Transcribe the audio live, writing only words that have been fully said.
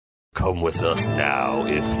Come with us now,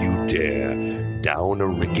 if you dare, down a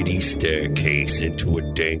rickety staircase into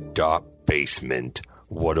a dank, dark basement.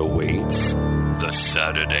 What awaits? The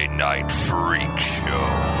Saturday Night Freak Show.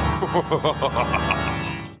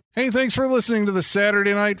 Hey, thanks for listening to the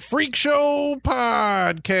Saturday Night Freak Show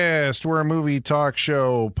podcast. We're a movie talk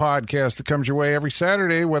show podcast that comes your way every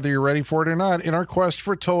Saturday, whether you're ready for it or not, in our quest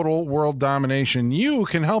for total world domination. You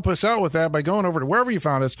can help us out with that by going over to wherever you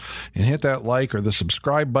found us and hit that like or the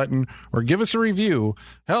subscribe button or give us a review.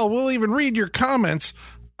 Hell, we'll even read your comments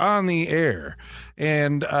on the air.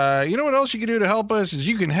 And you know what else you can do to help us is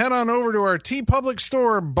you can head on over to our TeePublic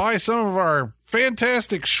store, buy some of our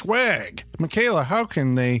fantastic swag. Michaela, how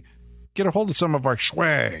can they get a hold of some of our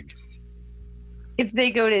swag? If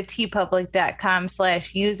they go to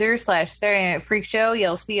tpublic.com/user/Saturday Night Freak Show,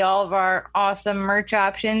 you'll see all of our awesome merch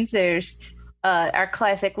options. There's our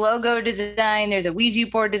classic logo design. There's a Ouija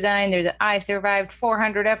board design. There's an I Survived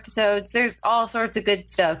 400 episodes. There's all sorts of good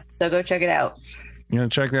stuff. So go check it out. Yeah,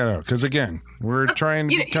 check that out. Because again, we're trying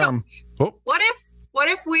to become. What if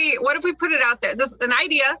we put it out there? This is an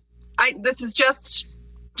idea. This is just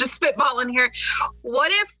spitballing here.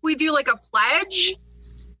 What if we do like a pledge?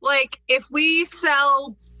 Like if we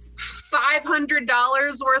sell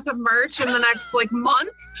 $500 worth of merch in the next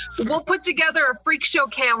month, we'll put together a freak show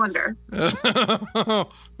calendar. Oh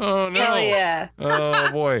no! Hell yeah! Oh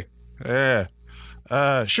boy! Yeah.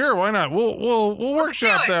 Sure, why not? We'll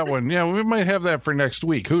workshop that one. Yeah, we might have that for next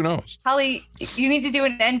week. Who knows? Holly, you need to do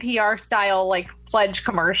an NPR style pledge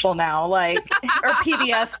commercial now, or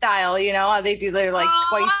PBS style. You know how they do their twice.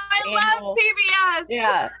 I love PBS.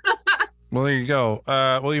 Yeah. Well, there you go.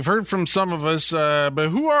 Well, you've heard from some of us, but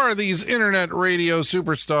who are these internet radio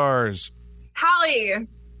superstars? Holly,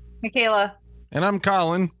 Michaela, and I'm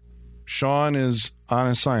Colin. Sean is on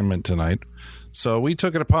assignment tonight. So we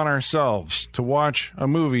took it upon ourselves to watch a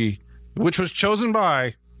movie which was chosen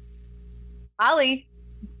by Holly.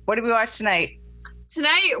 What did we watch tonight?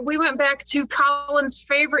 Tonight we went back to Colin's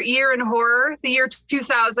favorite year in horror, the year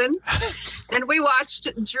 2000, and we watched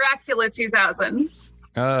Dracula 2000.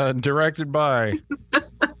 Directed by...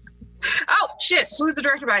 Oh, shit. Who is it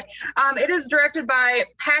directed by? It is directed by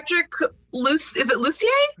Patrick Is it Lucier?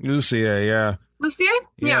 Lucier, yeah. Lucier?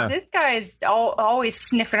 Yeah. This guy's always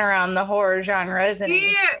sniffing around the horror genre, isn't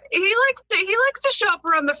he? He likes to show up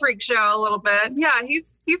around the freak show a little bit. Yeah,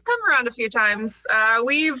 he's come around a few times.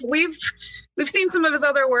 We've seen some of his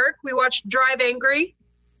other work. We watched Drive Angry,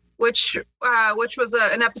 which was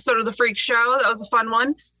an episode of the freak show. That was a fun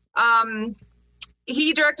one.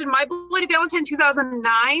 He directed My Bloody Valentine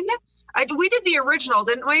 2009. We did the original,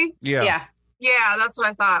 didn't we? Yeah. Yeah, that's what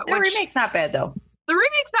I thought. The remake's not bad though. The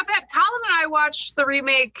remake's not bad. Colin and I watched the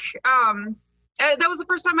remake. That was the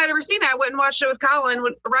first time I'd ever seen it. I went and watched it with Colin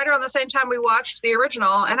right around the same time we watched the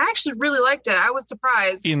original, and I actually really liked it. I was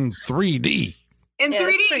surprised. In 3D. In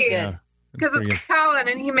 3D. Because it's Colin,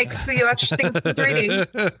 and he makes me watch things in 3D.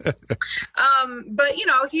 But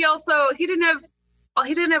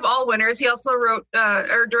he didn't have all winners. He also wrote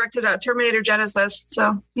or directed Terminator Genesis.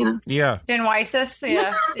 So Yeah. Gen Wysis.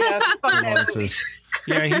 Yeah.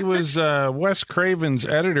 Yeah, he was Wes Craven's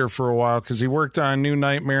editor for a while because he worked on New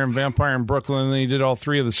Nightmare and Vampire in Brooklyn, and he did all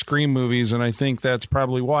three of the Scream movies, and I think that's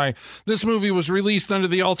probably why this movie was released under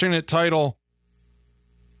the alternate title.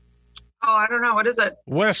 Oh, I don't know. What is it?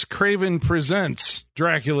 Wes Craven Presents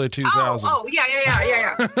Dracula 2000. Oh,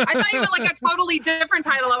 yeah. I thought you meant a totally different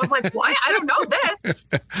title. I was like, what? I don't know this.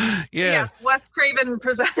 Yeah. Yes, Wes Craven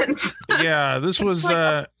Presents. Yeah, this was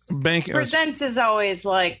Presents is always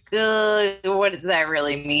what does that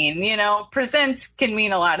really mean? Presents can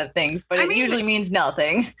mean a lot of things, but it usually means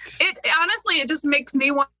nothing. It just makes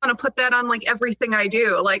me want to put that on everything I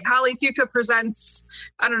do. Holly Fuca presents,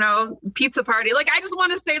 I don't know, pizza party. I just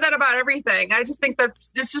want to say that about everything. I just think it's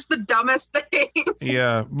just the dumbest thing.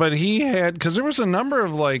 Yeah, but he had, because there was a number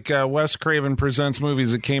of Wes Craven Presents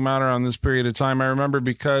movies that came out around this period of time. I remember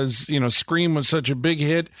because, Scream was such a big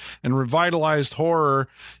hit and revitalized horror.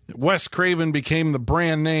 Wes Craven became the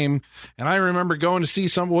brand name, and I remember going to see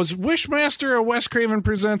was Wishmaster a Wes Craven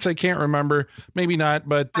Presents? I can't remember, maybe not,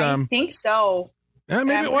 but I think so.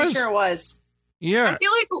 Maybe it was. Sure it was. Yeah,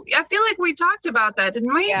 I feel like we talked about that,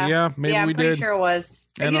 didn't we? Yeah, maybe we did. I'm pretty sure it was.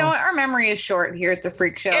 And you know what? Our memory is short here at the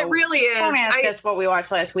Freak Show. It really is. Don't ask us what we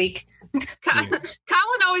watched last week. Colin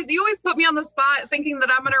always put me on the spot thinking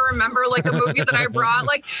that I'm going to remember a movie that I brought.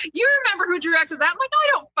 You remember who directed that? I'm like, no, I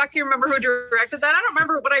don't fucking remember who directed that. I don't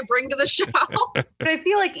remember what I bring to the show. But I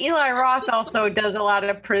feel like Eli Roth also does a lot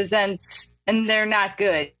of presents and they're not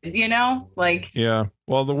good, Yeah.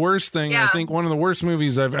 Well, the worst thing, I think one of the worst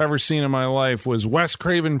movies I've ever seen in my life was Wes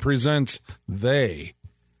Craven Presents They.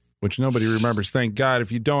 which nobody remembers. Thank God.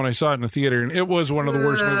 If you don't, I saw it in the theater, and it was one of the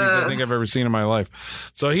worst movies I think I've ever seen in my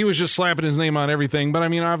life. So he was just slapping his name on everything. But I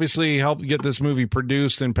mean, obviously, he helped get this movie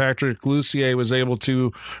produced, and Patrick Lussier was able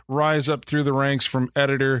to rise up through the ranks from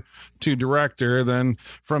editor to director. Then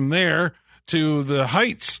from there to the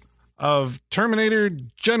heights of Terminator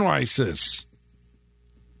Genesis.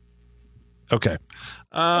 Okay.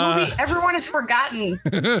 Movie everyone has forgotten.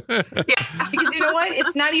 Because you know what?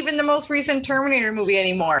 It's not even the most recent Terminator movie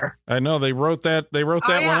anymore. I know they wrote that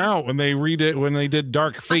one out when they did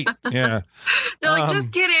Dark Fate. Yeah. They're like,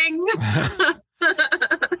 just kidding.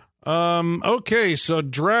 Okay, so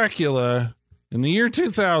Dracula in the year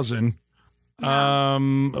 2000. Yeah.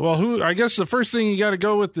 Well, I guess the first thing you got to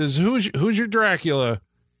go with is who's your Dracula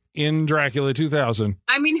in Dracula 2000?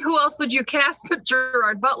 I mean, who else would you cast but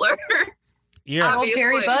Gerard Butler? Yeah. Good old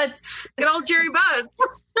Jerry Butts. Good old Jerry Butts.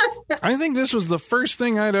 I think this was the first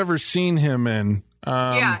thing I'd ever seen him in.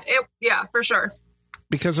 Yeah, for sure.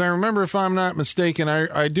 Because I remember, if I'm not mistaken,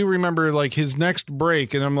 I do remember like his next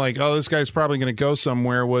break, and I'm like, oh, this guy's probably going to go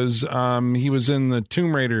somewhere, was he was in the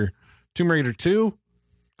Tomb Raider 2,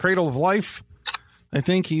 Cradle of Life. I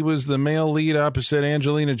think he was the male lead opposite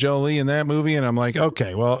Angelina Jolie in that movie, and I'm like,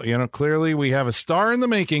 okay, well, clearly we have a star in the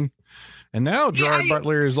making, and now Gerard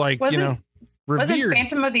Butler is like, revered. Wasn't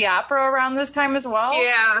Phantom of the Opera around this time as well?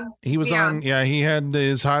 Yeah. He was on, he had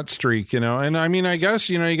his hot streak, and I mean, I guess,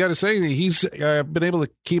 you got to say that he's been able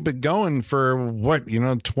to keep it going for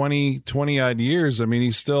 20 odd years. I mean,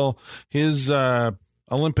 he's still, his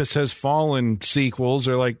Olympus Has Fallen sequels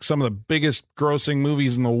are like some of the biggest grossing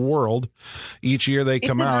movies in the world. Each year they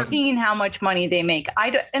come out. I've seen how much money they make.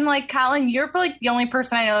 And like, Colin, you're like the only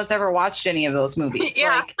person I know that's ever watched any of those movies.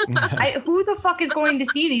 Yeah. Like, who the fuck is going to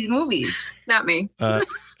see these movies? Not me.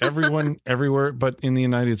 Everyone, everywhere, but in the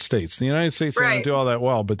United States. The United States, they don't do all that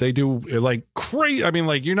well, but they do like crazy. I mean,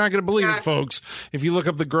 like, you're not going to believe it, folks. If you look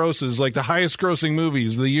up the grosses, like the highest grossing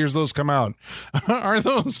movies, the years those come out, are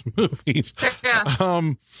those movies. Yeah.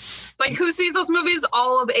 Like, who sees those movies?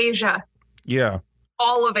 All of Asia. Yeah.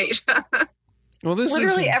 All of Asia. Well, this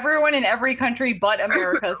literally everyone in every country but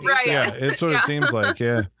America. Right. Yeah, it's what it seems like.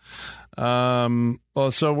 Yeah. Well,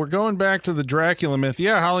 so we're going back to the Dracula myth.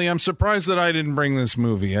 Yeah, Holly, I'm surprised that I didn't bring this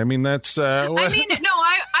movie. I mean, that's I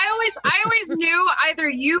always knew either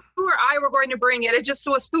you or I were going to bring it. It just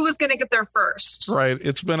was who was going to get there first. Right.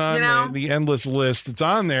 It's been on the endless list. It's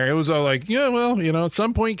on there. It was all like, yeah, well, at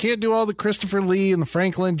some point you can't do all the Christopher Lee and the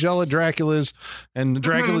Frank Langella Draculas and the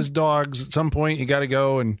Dracula's dogs. At some point you got to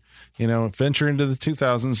go and venture into the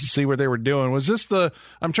 2000s to see what they were doing. Was this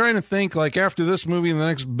I'm trying to think, like, after this movie, the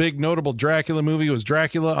next big notable Dracula movie was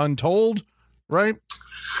Dracula Untold, right?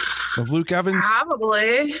 With Luke Evans?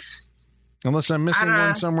 Probably. Unless I'm missing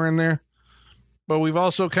one somewhere in there. But we've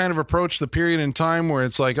also kind of approached the period in time where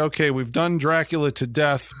it's like, okay, we've done Dracula to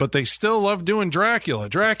death, but they still love doing Dracula.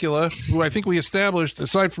 Dracula, who I think we established,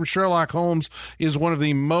 aside from Sherlock Holmes, is one of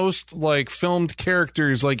the most, like, filmed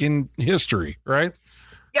characters, like, in history, right?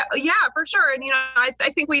 Yeah, for sure. And I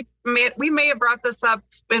think we may have brought this up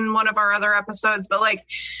in one of our other episodes, but like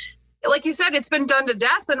you said, it's been done to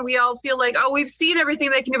death, and we all feel like, oh, we've seen everything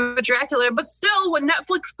they can do with Dracula. But still, when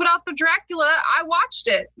Netflix put out the Dracula, I watched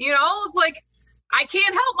it. It's like, I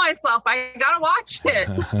can't help myself. I gotta watch it.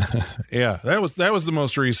 Yeah, that was the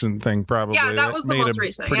most recent thing, probably. Yeah, that was the most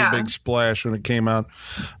recent. Pretty big splash when it came out.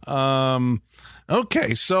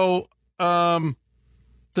 Okay, so.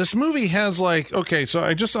 This movie has so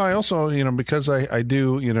I also, because I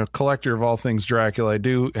do, collector of all things Dracula, I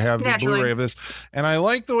do have the Blu-ray of this. And I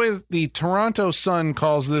like the way that the Toronto Sun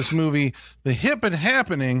calls this movie the hip and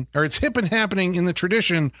happening, or it's hip and happening in the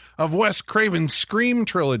tradition of Wes Craven's Scream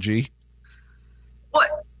trilogy. What?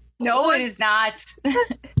 No, it is not.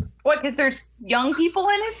 What, because there's young people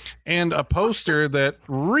in it? And a poster that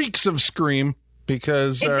reeks of Scream.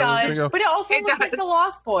 Because it does, but it also looks like the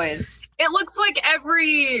Lost Boys. It looks like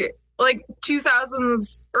every early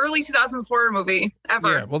 2000s horror movie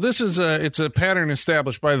ever. Yeah, well, this is it's a pattern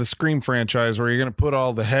established by the Scream franchise where you're going to put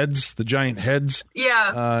all the heads, the giant heads.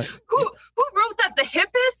 Yeah. Who wrote that? The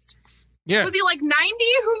Hippest? Yeah. Was he like 90?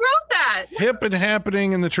 Who wrote that? Hip and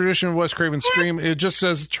happening in the tradition of Wes Craven's Scream. It just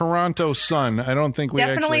says Toronto Sun. I don't think we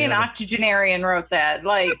definitely an octogenarian wrote that.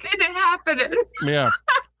 Like, it happened. Yeah.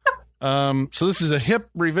 So this is a hip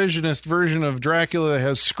revisionist version of Dracula that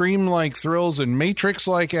has Scream-like thrills and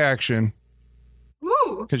Matrix-like action.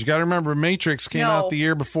 Woo! Because you got to remember, Matrix came out the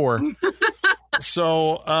year before.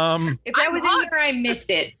 So, if that was in here, I missed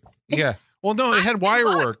it. Yeah. Well, no, it had wire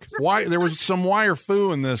work. There was some wire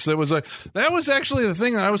foo in this. That was actually the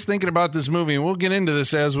thing that I was thinking about this movie, and we'll get into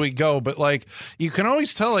this as we go. But like, you can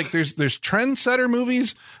always tell, like, there's trendsetter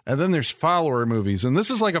movies, and then there's follower movies, and this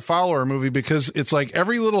is like a follower movie because it's like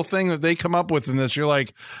every little thing that they come up with in this, you're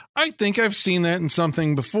like, I think I've seen that in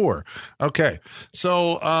something before. Okay,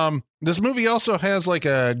 so this movie also has like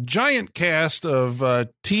a giant cast of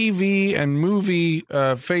TV and movie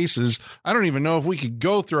faces. I don't even know if we could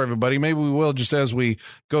go through everybody. Maybe we will just as we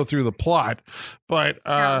go through the plot. But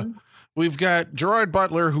we've got Gerard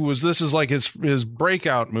Butler, this is like his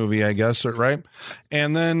breakout movie, I guess, right?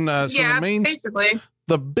 And then basically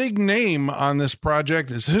the big name on this project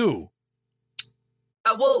is who?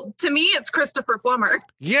 Well, to me, it's Christopher Plummer.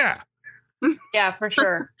 Yeah. Yeah, for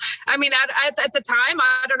sure. I mean, at the time,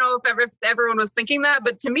 I don't know if everyone was thinking that,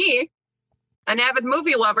 but to me, an avid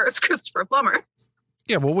movie lover is Christopher Plummer.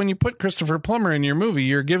 Yeah, well, when you put Christopher Plummer in your movie,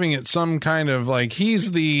 you're giving it some kind of like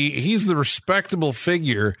he's the respectable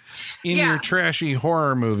figure in your trashy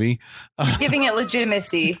horror movie, giving it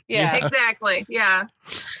legitimacy. Yeah, exactly. Yeah,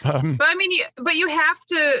 but I mean, you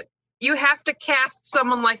have to cast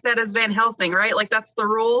someone like that as Van Helsing, right? Like that's the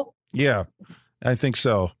rule. Yeah, I think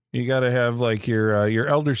so. You got to have like your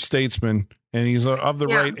elder statesman, and he's of the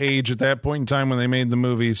right age at that point in time when they made the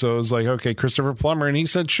movie. So it was like, okay, Christopher Plummer, and he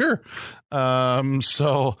said, sure. But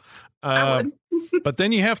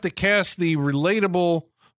then you have to cast the relatable,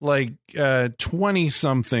 like 20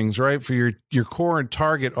 somethings, right, for your core and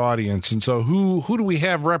target audience. And so who do we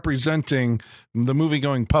have representing the movie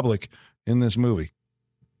going public in this movie?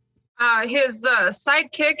 His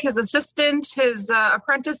sidekick, his assistant, his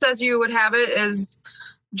apprentice, as you would have it, is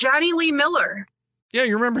Johnny Lee Miller. Yeah,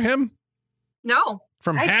 you remember him? No.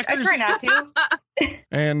 From Hackers? I try not to.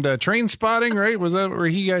 And Train Spotting, right? Was that where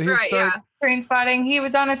he got his start? Yeah. Train Spotting. He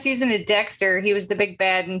was on a season of Dexter. He was the big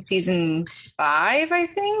bad in season 5, I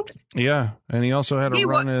think. Yeah, and he also had a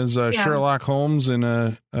run as Sherlock Holmes in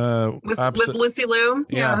with Lucy Liu.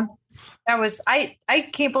 Yeah. That was I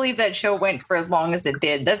can't believe that show went for as long as it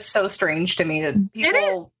did. That's so strange to me that people. Did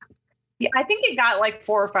it? Yeah, I think it got like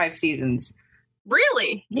 4 or 5 seasons.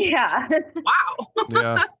 Really? Yeah. Wow.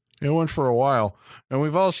 Yeah, it went for a while. And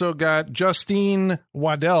we've also got Justine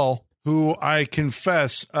Waddell, who I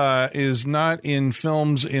confess is not in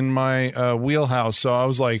films in my wheelhouse. So I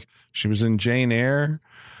was like, she was in Jane Eyre,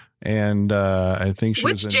 and I think she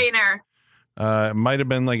was in Jane Eyre? It might have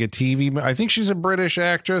been like a TV. I think she's a British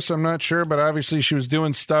actress. I'm not sure, but obviously she was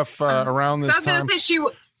doing stuff around this time. I was going to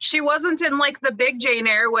say she wasn't in like the big Jane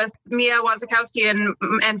Eyre with Mia Wasikowska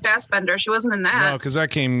and Fassbender. She wasn't in that. No, because that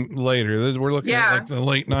came later. We're looking at like the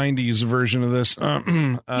late 90s version of this.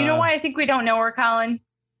 You know why I think we don't know her, Colin?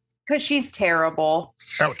 Because she's terrible.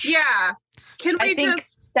 Ouch. Yeah. I think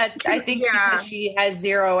because she has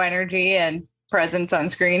zero energy and presence on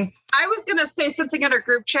screen. I was gonna say something in our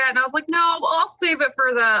group chat, and I was like, no, I'll save it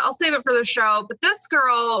for the show. But this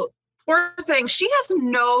girl, poor thing, she has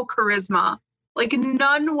no charisma. Like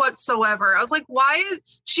none whatsoever. I was like,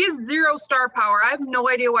 she has 0 star power. I have no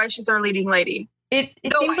idea why she's our leading lady. It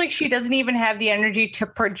seems like she doesn't even have the energy to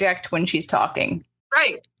project when she's talking.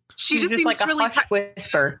 Right. She just seems like really a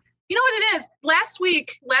whisper. You know what it is? Last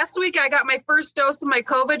week I got my first dose of my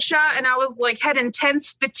COVID shot, and I was like had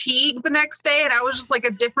intense fatigue the next day, and I was just like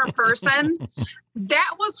a different person.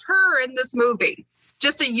 That was her in this movie.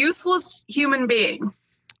 Just a useless human being.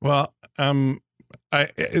 Well,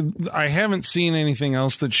 I haven't seen anything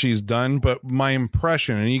else that she's done, but my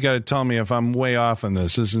impression, and you got to tell me if I'm way off on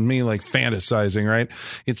this. This is me like fantasizing, right?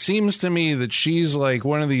 It seems to me that she's like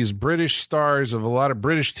one of these British stars of a lot of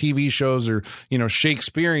British TV shows or,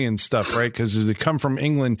 Shakespearean stuff, right? Because they come from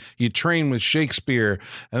England, you train with Shakespeare,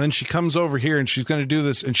 and then she comes over here and she's going to do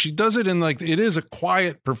this, and she does it in like, it is a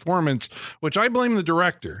quiet performance, which I blame the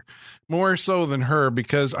director more so than her,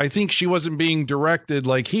 because I think she wasn't being directed.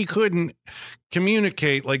 Like he couldn't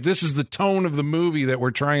communicate like this is the tone of the movie that we're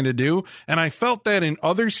trying to do, and I felt that in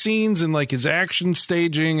other scenes and like his action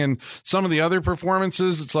staging and some of the other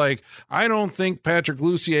performances. It's like I don't think Patrick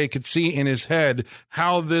Lussier could see in his head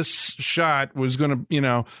how this shot was going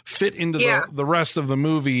to fit into the rest of the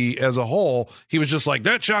movie as a whole. He was just like,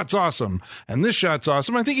 that shot's awesome and this shot's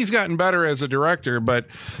awesome. I think he's gotten better as a director, but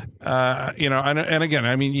and again,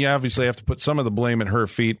 I mean, you obviously have to put some of the blame at her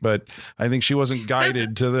feet, but I think she wasn't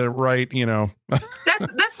guided to the right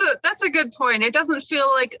That's a good point. It doesn't feel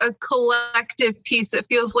like a collective piece. It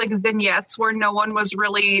feels like vignettes where no one was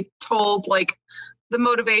really told like the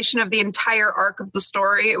motivation of the entire arc of the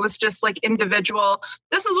story. It was just like individual.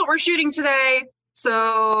 This is what we're shooting today,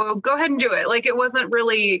 so go ahead and do it. Like it wasn't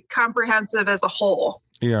really comprehensive as a whole.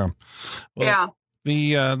 Yeah. Well, yeah.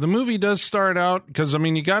 The movie does start out because, I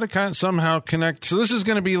mean, you got to somehow connect. So this is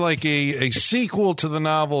going to be like a sequel to the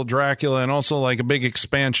novel Dracula and also like a big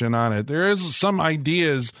expansion on it. There is some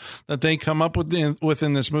ideas that they come up with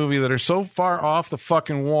within this movie that are so far off the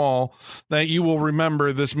fucking wall that you will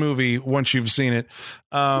remember this movie once you've seen it.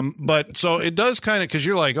 But so it does kind of, because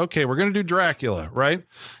you're like, okay, we're going to do Dracula, right?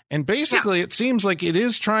 And basically it seems like it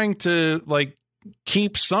is trying to like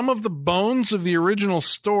keep some of the bones of the original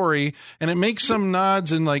story, and it makes some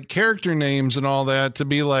nods and like character names and all that to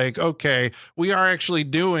be like, okay, we are actually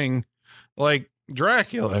doing like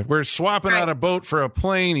Dracula. We're swapping out a boat for a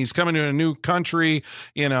plane. He's coming to a new country.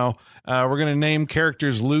 You know, we're going to name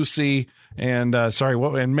characters Lucy and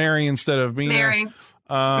and Mary instead of Mina.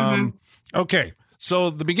 Mary. Okay. So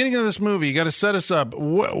the beginning of this movie, you got to set us up.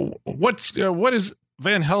 What is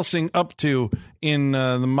Van Helsing up to in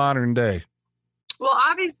the modern day? Well,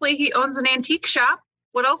 obviously, he owns an antique shop.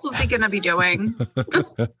 What else is he going to be doing?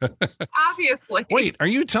 Obviously. Wait, are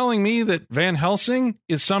you telling me that Van Helsing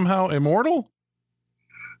is somehow immortal?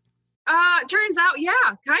 Turns out, yeah,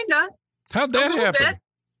 kind of. How'd that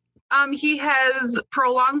happen? He has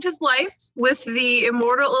prolonged his life with the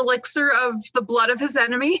immortal elixir of the blood of his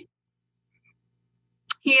enemy.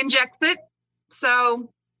 He injects it,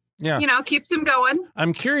 so, keeps him going.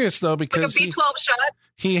 I'm curious, though, because like a B12 shot.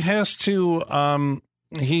 He has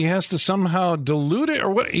to somehow dilute it,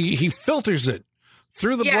 or what? He filters it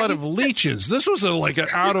through the blood of leeches. This was like an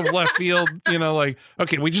out of left field, like,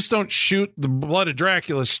 okay, we just don't shoot the blood of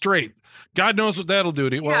Dracula straight. God knows what that'll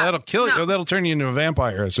do to you. Well, that'll kill you. That'll turn you into a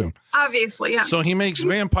vampire, I assume. Obviously, yeah. So he makes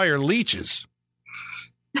vampire leeches,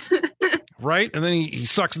 right? And then he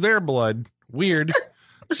sucks their blood. Weird.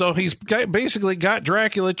 So he's basically got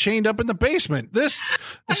Dracula chained up in the basement. I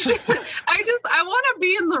want to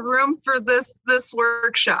be in the room for this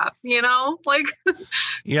workshop, like,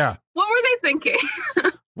 yeah. What were they thinking?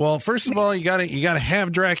 Well, first of all, you gotta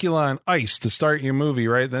have Dracula on ice to start your movie,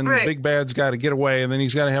 right? Then the big bad's got to get away, and then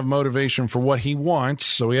he's got to have motivation for what he wants.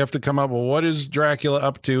 So we have to come up with what is Dracula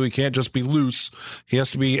up to. He can't just be loose. He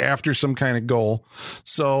has to be after some kind of goal.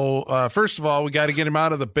 So first of all, we got to get him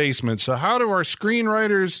out of the basement. So how do our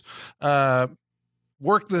screenwriters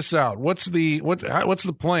work this out? What's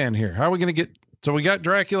the plan here? How are we going to get? So we got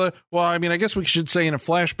Dracula. Well, I mean, I guess we should say in a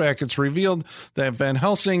flashback, it's revealed that Van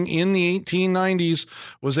Helsing in the 1890s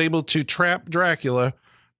was able to trap Dracula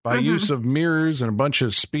by use of mirrors and a bunch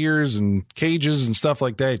of spears and cages and stuff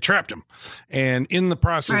like that. He trapped him. And in the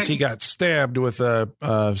process, he got stabbed with a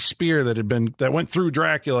spear that went through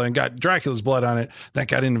Dracula and got Dracula's blood on it. That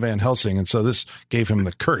got into Van Helsing. And so this gave him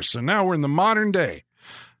the curse. So now we're in the modern day.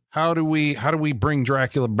 How do we bring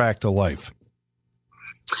Dracula back to life?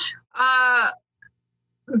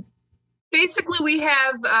 Basically, we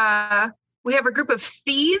have a group of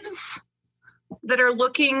thieves that are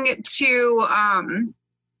looking to.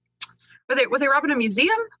 Were they robbing a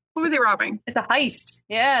museum? What were they robbing? It's a heist.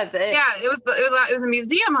 Yeah. It was a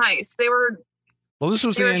museum heist. They were. Well, this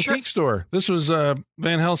was the antique store. This was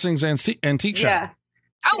Van Helsing's antique shop. Yeah.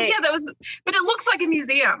 Oh, yeah, that was. But it looks like a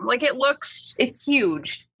museum. Like it looks. It's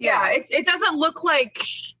huge. Yeah. It doesn't look like.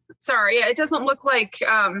 Sorry, it doesn't look like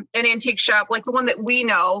an antique shop like the one that we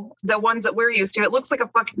know, the ones that we're used to. It looks like a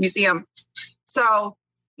fucking museum. So,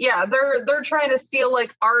 yeah, they're trying to steal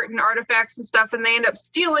like art and artifacts and stuff, and they end up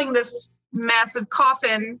stealing this massive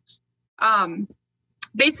coffin.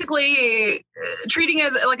 Basically, treating it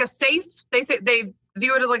as like a safe. They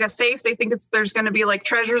view it as like a safe. They think there's going to be like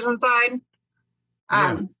treasures inside.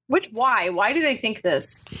 Why do they think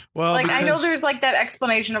this? Well, like, I know there's like that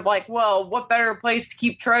explanation of like, well, what better place to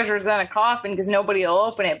keep treasures than a coffin because nobody will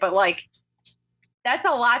open it. But like, that's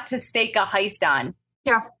a lot to stake a heist on.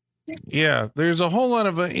 Yeah. Yeah, there's a whole lot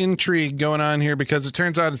of intrigue going on here because it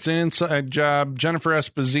turns out it's an inside job. Jennifer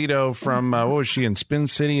Esposito from, what was she in, Spin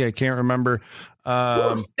City? I can't remember.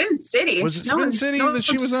 Spin City. Was it Spin City that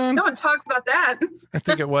she was on? No one talks about that. I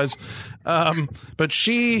think it was. But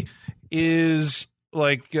she is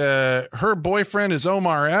like, her boyfriend is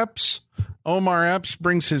Omar Epps. Omar Epps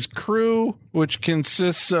brings his crew, which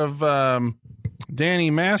consists of Danny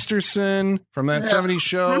Masterson from that 70s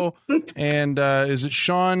show, and is it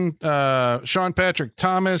Sean Patrick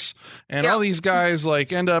Thomas, and all these guys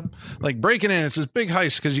like end up like breaking in. It's this big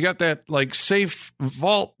heist because you got that like safe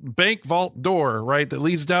bank vault door, right, that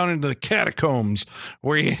leads down into the catacombs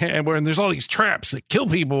where there's all these traps that kill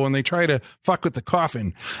people when they try to fuck with the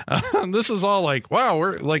coffin. This is all like, wow,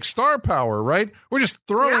 we're like star power, right? We're just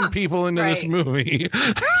throwing people into this movie.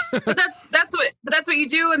 But that's what you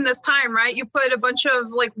do in this time, right? You put a bunch of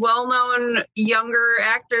like well-known younger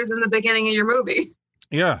actors in the beginning of your movie.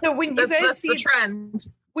 Yeah. So when you that's guys see the trend.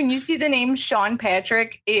 when you see the name Sean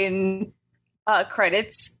Patrick in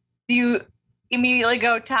credits, do you immediately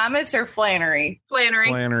go Thomas or Flannery?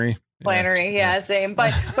 Flannery. Flannery, yeah, same.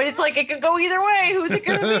 But it's like it could go either way. Who's it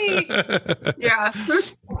gonna be? Yeah.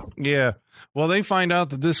 Yeah. Well, they find out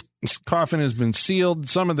that this coffin has been sealed.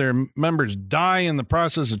 Some of their members die in the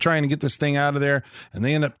process of trying to get this thing out of there, and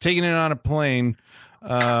they end up taking it on a plane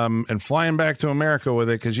and flying back to America with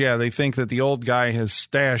it because, they think that the old guy has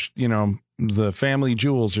stashed, the family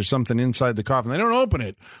jewels or something inside the coffin. They don't open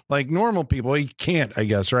it like normal people. You can't, I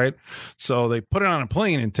guess, right? So they put it on a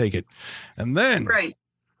plane and take it. And then,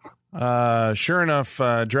 sure enough,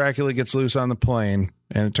 Dracula gets loose on the plane,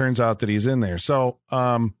 and it turns out that he's in there. So,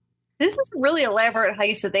 this is a really elaborate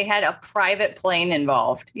heist that they had a private plane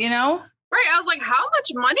involved, Right. I was like, how much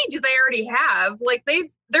money do they already have? Like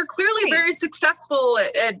they're clearly very successful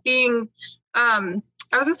at being, I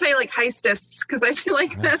was gonna say like heistists, because I feel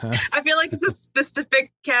like it's a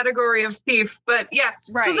specific category of thief, but yeah.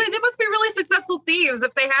 Right. So they must be really successful thieves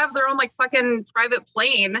if they have their own like fucking private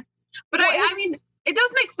plane. But I mean, it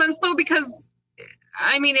does make sense though, because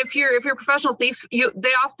I mean, if you're a professional thief,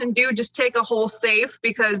 they often do just take a whole safe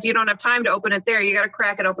because you don't have time to open it there. You got to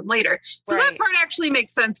crack it open later. So that part actually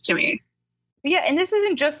makes sense to me. Yeah, and this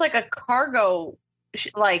isn't just like a cargo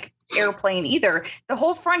like airplane either. The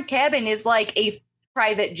whole front cabin is like a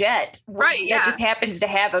private jet, right? That just happens to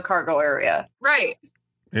have a cargo area, right?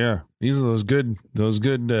 Yeah, these are those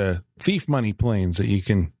good thief money planes that you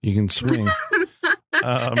can swing.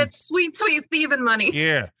 That's sweet thieving money.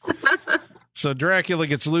 Yeah. So Dracula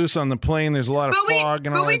gets loose on the plane. There's a lot of fog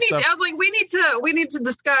and all that stuff. I was like, we need to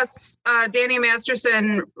discuss Danny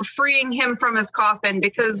Masterson freeing him from his coffin,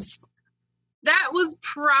 because that was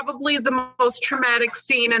probably the most traumatic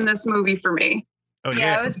scene in this movie for me. Oh,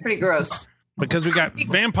 yeah, it was pretty gross. Because we got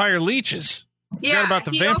vampire leeches. Forgot about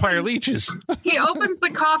the vampire leeches. He opens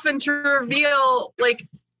the coffin to reveal like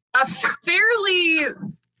a fairly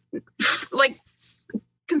like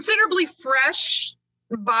considerably fresh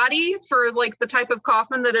body for like the type of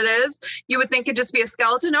coffin that it is. You would think it'd just be a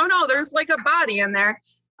skeleton. Oh no, there's like a body in there.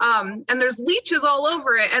 And there's leeches all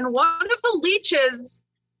over it. And one of the leeches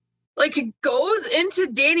like goes into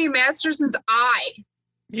Danny Masterson's eye.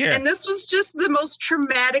 Yeah. And this was just the most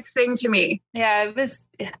traumatic thing to me. Yeah,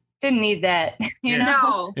 didn't need that. You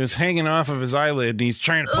know? It was hanging off of his eyelid and he's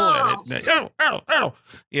trying to pull at it. Ow.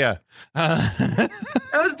 Yeah. That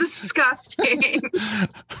was disgusting.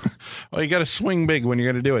 Well, you got to swing big when you're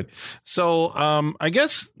going to do it. So I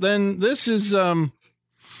guess then this is,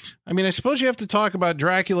 I suppose you have to talk about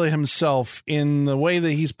Dracula himself in the way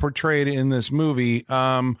that he's portrayed in this movie.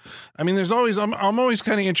 There's always, I'm always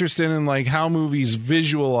kind of interested in like how movies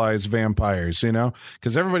visualize vampires,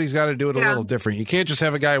 because everybody's got to do it a little different. You can't just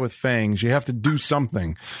have a guy with fangs. You have to do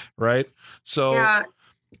something, right? So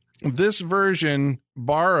this version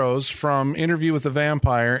borrows from Interview with the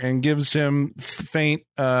Vampire and gives him faint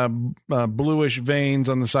bluish veins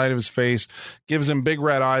on the side of his face, gives him big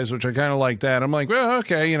red eyes, which I kind of like that. I'm like, well,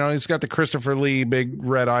 okay, he's got the Christopher Lee big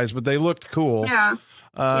red eyes, but they looked cool.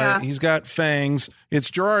 He's got fangs.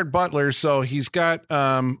 It's Gerard Butler, so he's got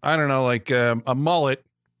a mullet.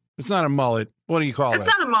 It's not a mullet. What do you call it? It's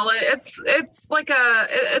not a mullet. It's like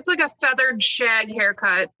a feathered shag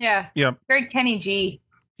haircut. Yeah. Yep. Very Kenny G.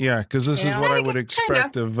 Yeah, because this is what I would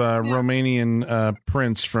expect of Romanian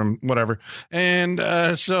prince from whatever. And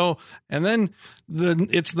it's the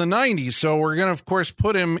 90s. So we're going to, of course,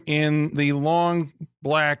 put him in the long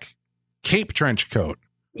black cape trench coat.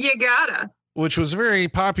 You gotta. Which was very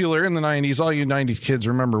popular in the 90s. All you 90s kids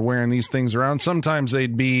remember wearing these things around. Sometimes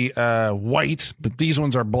they'd be white, but these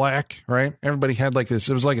ones are black, right? Everybody had like this.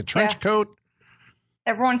 It was like a trench coat.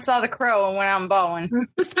 Everyone saw The Crow and went out and bought one.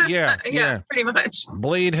 Yeah, pretty much.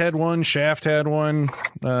 Blade had one. Shaft had one.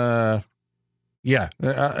 And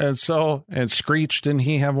Screech, didn't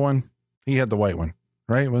he have one? He had the white one,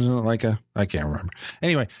 right? Wasn't it like I can't remember.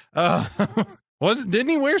 Anyway, didn't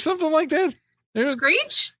he wear something like that?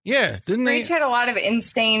 Screech? Yeah, didn't Screech had a lot of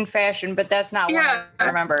insane fashion, but that's not what I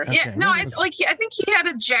remember. Okay, yeah, no, I think he had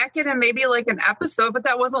a jacket and maybe like an episode, but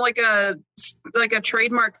that wasn't like a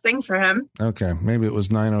trademark thing for him. Okay, maybe it was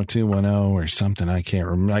 90210 or something. I can't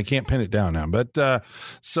remember. I can't pin it down now. But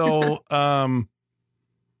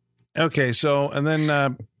okay, so and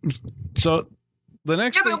then so the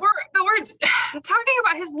next thing, but we're talking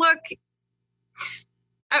about his look.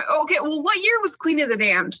 Okay, well, what year was Queen of the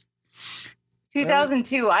Damned?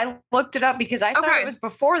 2002. I looked it up because I thought it was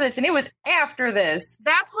before this and it was after this.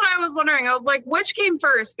 That's what I was wondering. I was like, which came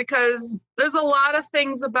first? Because there's a lot of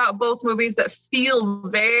things about both movies that feel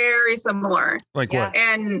very similar. Like what?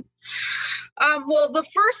 And Well, the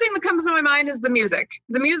first thing that comes to my mind is the music.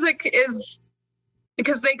 The music is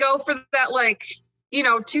because they go for that, like,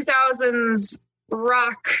 2000s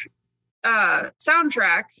rock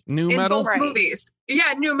soundtrack New in metal? both movies.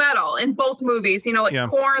 Yeah, new metal in both movies.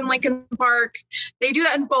 Korn, Linkin Park. They do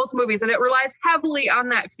that in both movies, and it relies heavily on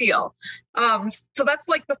that feel. So that's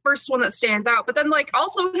like the first one that stands out. But then, like,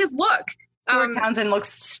 also his look. Stuart Townsend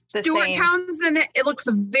looks the same. Stuart Townsend, it looks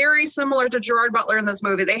very similar to Gerard Butler in this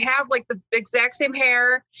movie. They have like the exact same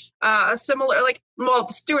hair, Stuart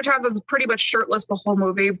Townsend's pretty much shirtless the whole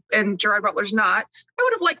movie, and Gerard Butler's not. I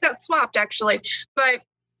would have liked that swapped, actually, but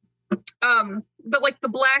like the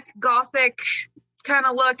black gothic kind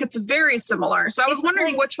of look, it's very similar. So I was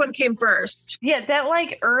wondering which one came first. Yeah, that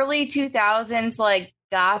like early 2000s like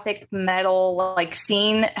gothic metal like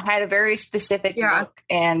scene had a very specific look,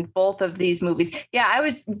 and both of these movies. Yeah, I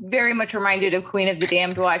was very much reminded of Queen of the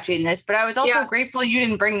Damned watching this, but I was also grateful you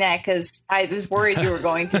didn't bring that because I was worried you were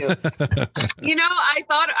going to. I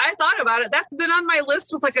thought about it. That's been on my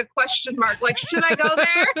list with like a question mark. Like, should I go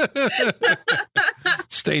there?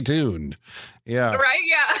 Stay tuned. Yeah. Right.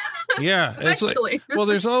 Yeah. Yeah. It's like, well,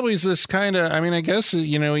 there's always this kind of, I mean, I guess,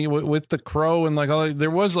 with The Crow and like,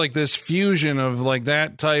 there was like this fusion of like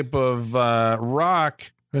that type of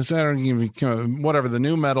rock, whatever, the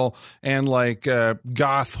new metal and like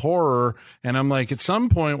goth horror. And I'm like, at some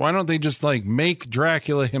point, why don't they just like make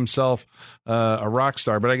Dracula himself a rock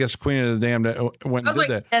star? But I guess Queen of the Damned went and did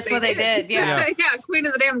that. That's what they did. Yeah. Yeah. Queen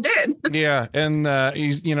of the Damned did. Yeah. And,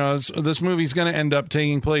 this movie's going to end up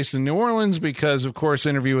taking place in New Orleans because, of course,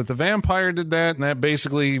 Interview with the Vampire did that. And that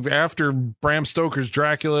basically, after Bram Stoker's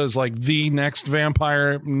Dracula, is like the next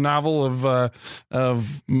vampire novel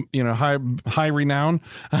of high renown.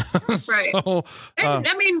 Right. So, and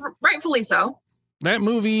I mean, rightfully so. That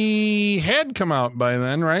movie had come out by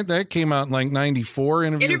then, right? That came out in like 94.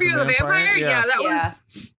 Interview with the Vampire? Yeah,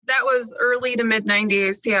 that was early to mid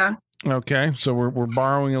 90s. Yeah. Okay. So we're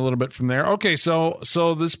borrowing a little bit from there. Okay. So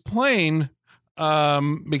this plane,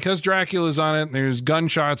 because Dracula's on it, there's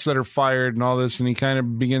gunshots that are fired and all this, and he kind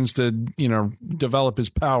of begins to, develop his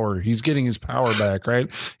power. He's getting his power back, right?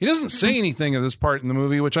 He doesn't say anything of this part in the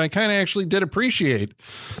movie, which I kind of actually did appreciate.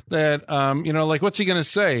 That, like, what's he going to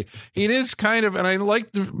say? It is kind of, and I like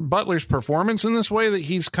Butler's performance in this way, that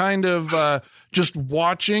he's kind of just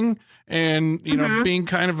watching and, being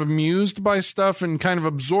kind of amused by stuff and kind of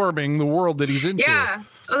absorbing the world that he's into. Yeah.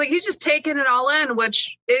 Like, he's just taking it all in,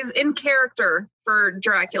 which is in character for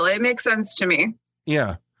Dracula. It makes sense to me.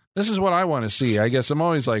 Yeah. This is what I want to see. I guess I'm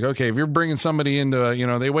always like, okay, if you're bringing somebody into,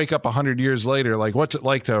 they wake up 100 years later, like, what's it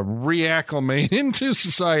like to reacclimate into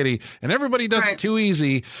society? And everybody does it too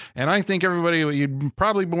easy. And I think you'd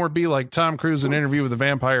probably more be like Tom Cruise in Interview with the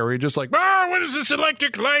Vampire, where you're just like, what is this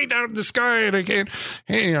electric light out in the sky? And I can't,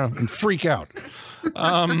 and freak out.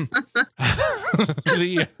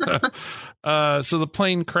 So the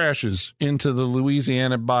plane crashes into the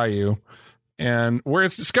Louisiana bayou, and where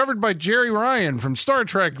it's discovered by Jerry Ryan from Star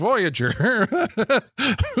Trek Voyager,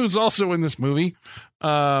 who's also in this movie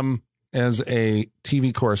as a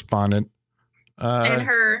TV correspondent. And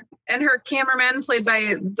her cameraman, played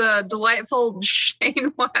by the delightful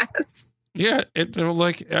Shane West. Yeah,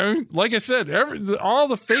 like I said, all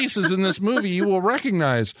the faces in this movie you will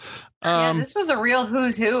recognize. This was a real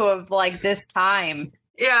who's who of like this time.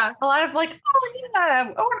 Yeah, a lot of like, I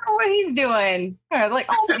wonder what he's doing. Like,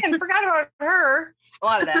 oh man, forgot about her. A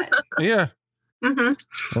lot of that. Yeah. Mm-hmm.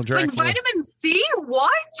 Well, like vitamin C.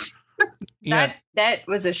 What? Yeah. That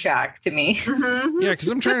was a shock to me. Mm-hmm. Yeah, because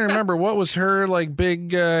I'm trying to remember what was her like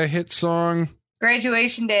big hit song.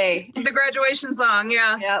 Graduation Day. The graduation song,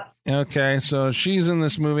 yeah. Yep. Okay, so she's in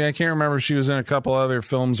this movie. I can't remember if she was in a couple other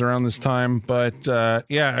films around this time, but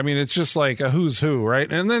I mean, it's just like a who's who,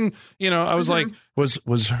 right? And then, I was like,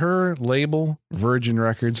 was her label Virgin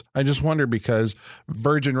Records? I just wonder, because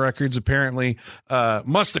Virgin Records apparently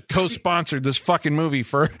must have co-sponsored this fucking movie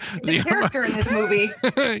for the character in this movie.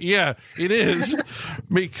 Yeah, it is,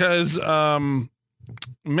 because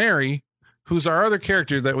Mary, who's our other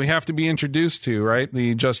character that we have to be introduced to, right?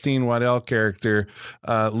 The Justine Waddell character,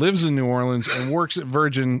 lives in New Orleans and works at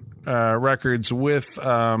Virgin Records with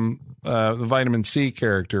the vitamin C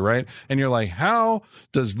character, right? And you're like, how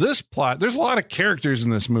does this plot? There's a lot of characters in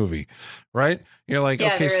this movie, right? You're like,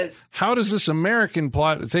 yeah, okay, how does this American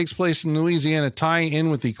plot that takes place in Louisiana tie in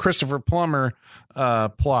with the Christopher Plummer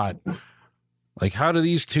plot? Like, how do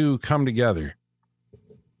these two come together?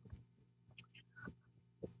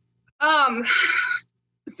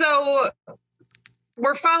 So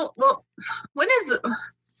when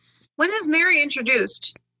is Mary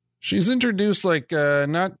introduced She's introduced like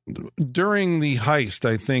not during the heist,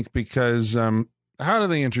 I think, because how do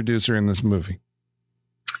they introduce her in this movie?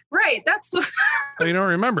 Right. That's what Oh, you don't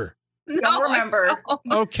remember? Don't remember. I don't.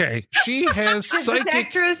 Okay. She has This psychic.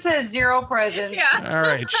 actress has zero presence. Yeah. All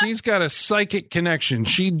right. She's got a psychic connection.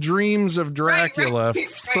 She dreams of Dracula right.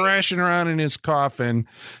 thrashing around in his coffin.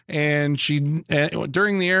 And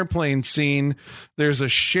during the airplane scene, there's a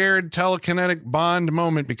shared telekinetic bond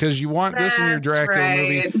moment because you want this in your That's Dracula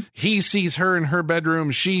movie. right. He sees her in her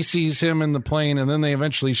bedroom. She sees him in the plane. And then they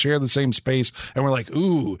eventually share the same space. And we're like,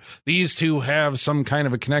 ooh, these two have some kind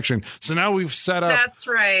of a connection. So now we've set up That's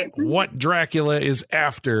right. what Dracula is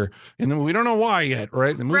after, and we don't know why yet,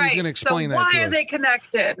 right? The movie's going to explain so that why to are us. they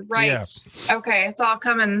connected? Right. Yeah. Okay. It's all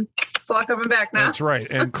coming back now. That's right.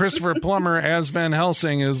 And Christopher Plummer as Van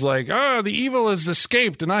Helsing is like, the evil has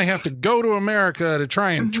escaped, and I have to go to America to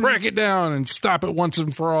try and track it down and stop it once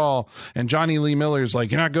and for all. And Johnny Lee Miller's like,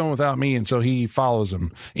 you're not going without me, and so he follows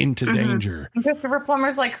him into danger. And Christopher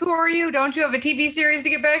Plummer's like, who are you? Don't you have a TV series to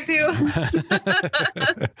get back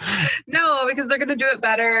to? No, because they're going to do it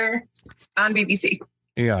better on BBC.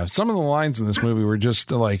 Yeah, some of the lines in this movie were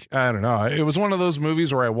just like, I don't know. It was one of those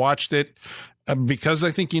movies where I watched it because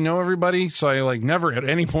I think you know everybody, so I like never at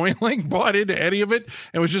any point like bought into any of it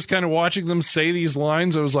and was just kind of watching them say these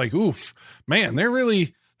lines. I was like, oof, man,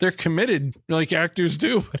 they're committed like actors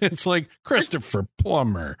do. It's like Christopher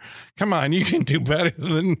Plummer. Come on, you can do better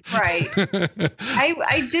than Right.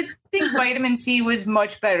 I did think Vitamin C was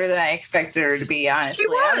much better than I expected her to be, honestly.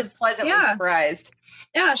 I was pleasantly surprised.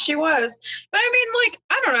 Yeah, she was. But I mean, like,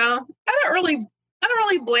 I don't know. I don't really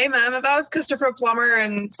blame him. If I was Christopher Plummer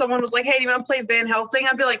and someone was like, hey, do you want to play Van Helsing?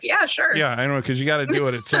 I'd be like, yeah, sure. Yeah, I know, because you got to do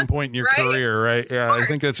it at some point in your Right? career, right? Yeah, I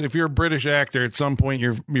think that's if you're a British actor at some point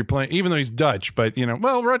you're playing, even though he's Dutch, but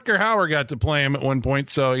well, Rutger Hauer got to play him at one point,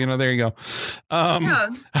 so there you go.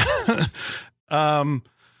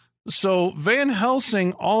 So Van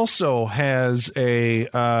Helsing also has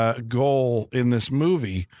a goal in this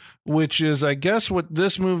movie, which is, I guess, what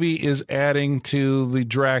this movie is adding to the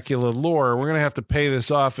Dracula lore. We're going to have to pay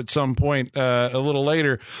this off at some point a little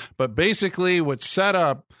later. But basically what's set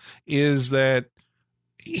up is that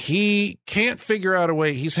he can't figure out a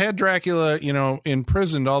way. He's had Dracula,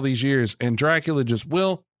 imprisoned all these years, and Dracula just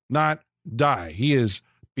will not die. He is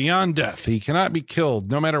beyond death. He cannot be killed.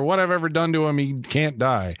 No matter what I've ever done to him, he can't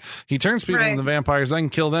die. He turns people into vampires. I can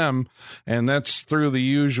kill them, and that's through the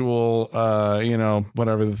usual,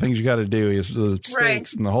 whatever the things you got to do is the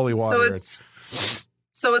stakes and the holy water.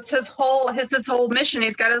 So it's his whole mission.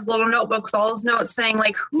 He's got his little notebook with all his notes saying,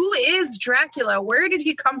 like, who is Dracula? Where did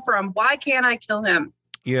he come from? Why can't I kill him?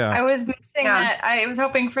 Yeah, I was missing that. I was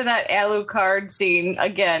hoping for that Alucard scene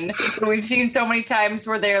again. We've seen so many times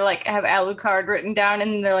where they're like have Alucard written down,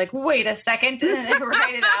 and they're like, "Wait a second," and then they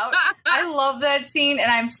write it out. I love that scene,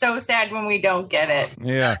 and I'm so sad when we don't get it.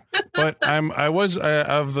 Yeah, but I was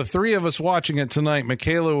of the three of us watching it tonight,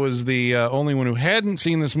 Michaela was the only one who hadn't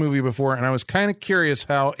seen this movie before, and I was kind of curious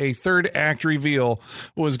how a third act reveal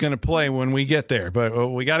was going to play when we get there.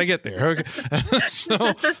 But we got to get there. Okay,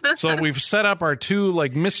 so we've set up our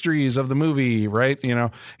two mysteries of the movie, right?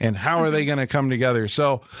 And how are they going to come together?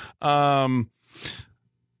 So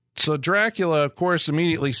Dracula, of course,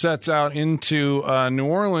 immediately sets out into New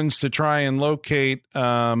Orleans to try and locate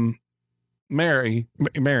Mary,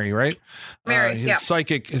 right? His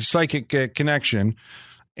psychic connection.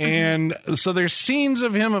 And so there's scenes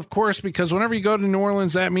of him, of course, because whenever you go to New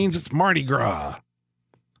Orleans, that means it's Mardi Gras.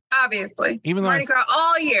 Obviously. Even though Mardi Gras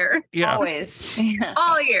all year. Yeah. Always.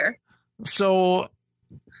 All year. So,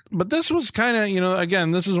 but this was kind of,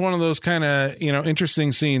 again, this is one of those kind of,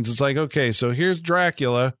 interesting scenes. It's like, okay, so here's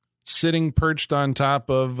Dracula sitting perched on top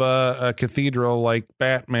of a cathedral like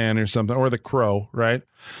Batman or something, or the Crow, right?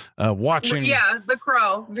 Watching. Yeah, the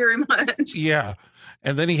Crow, very much. Yeah.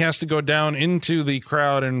 And then he has to go down into the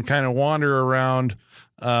crowd and kind of wander around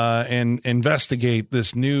and investigate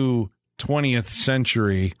this new 20th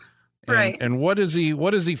century. Right. And what does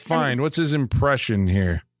he find? What's his impression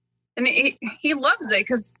here? And he loves it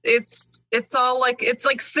because it's all like, it's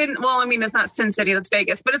like Sin. Well, I mean, it's not Sin City, that's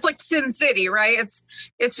Vegas, but it's like Sin City, right? It's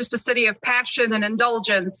just a city of passion and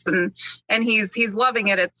indulgence, and he's loving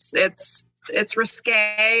it. It's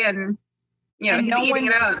risque, and he's eating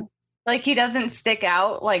it up. Like, he doesn't stick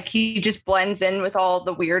out. Like, he just blends in with all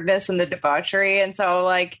the weirdness and the debauchery, and so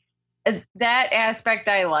like that aspect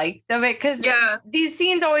I liked of it, because these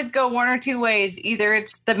scenes always go one or two ways. Either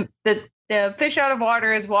it's the fish out of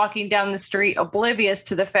water is walking down the street oblivious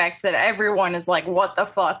to the fact that everyone is like, what the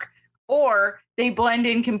fuck? Or they blend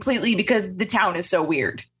in completely because the town is so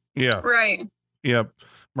weird. Yeah. Right. Yep.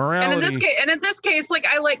 morality. And in this case, like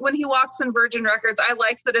I like when he walks in Virgin Records, I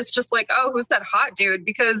like that it's just like, oh, who's that hot dude?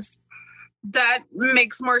 Because that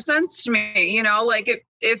makes more sense to me. You know, like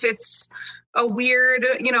if it's a weird,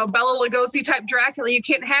 you know, Bela Lugosi type Dracula, you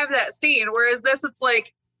can't have that scene. Whereas this, it's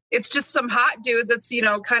like, it's just some hot dude that's, you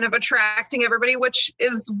know, kind of attracting everybody, which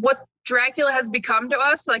is what Dracula has become to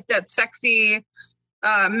us, like that sexy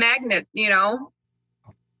magnet, you know?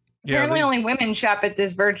 Apparently only women shop at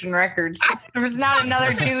this Virgin Records. There was not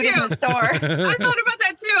another dude in the store. I thought about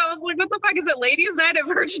that too. I was like, what the fuck is it, ladies' night at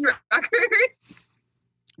Virgin Records?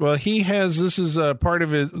 Well, he has, this is a part of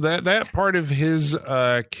his, that part of his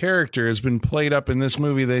character has been played up in this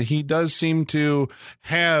movie, that he does seem to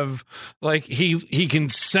have, like, he can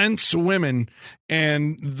sense women,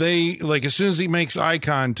 and they, like, as soon as he makes eye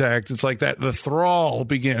contact, it's like that, the thrall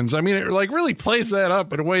begins. I mean, it like really plays that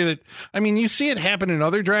up in a way that, I mean, you see it happen in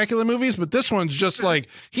other Dracula movies, but this one's just like,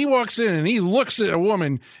 he walks in and he looks at a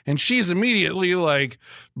woman and she's immediately like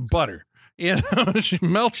butter. You know, she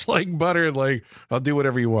melts like butter. Like, I'll do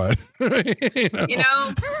whatever you want. You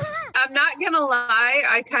know, I'm not going to lie.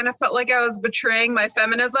 I kind of felt like I was betraying my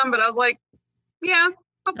feminism, but I was like, yeah,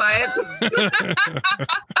 I'll buy it.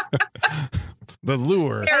 The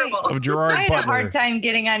lure of Gerard Butler. I had a hard time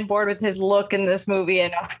getting on board with his look in this movie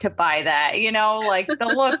enough to buy that. You know, like the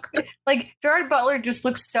look, like Gerard Butler just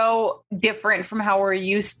looks so different from how we're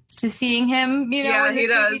used to seeing him, you know, in this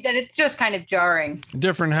movie, that it's just kind of jarring.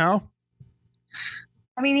 Different how?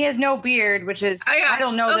 I mean, he has no beard, which is, I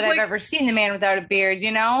don't know that I've ever seen the man without a beard,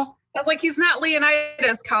 you know? I was like, he's not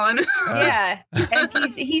Leonidas, Colin. Yeah.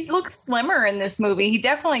 And he looks slimmer in this movie. He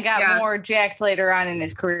definitely got more jacked later on in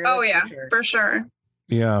his career. Oh, yeah, for sure.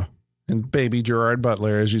 Yeah. And baby Gerard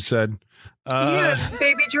Butler, as you said. Yes,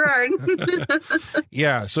 baby Gerard.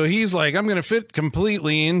 Yeah, so he's like, I'm going to fit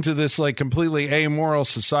completely into this like completely amoral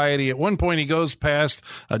society. At one point, he goes past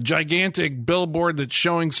a gigantic billboard that's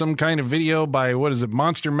showing some kind of video by, what is it,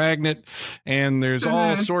 Monster Magnet, and there's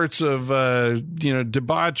all sorts of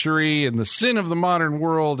debauchery and the sin of the modern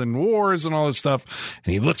world and wars and all this stuff.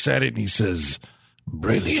 And he looks at it and he says,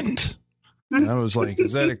 "Brilliant." And I was like,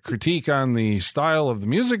 is that a critique on the style of the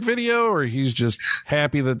music video, or he's just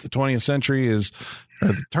happy that the 20th century is, or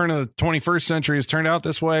the turn of the 21st century has turned out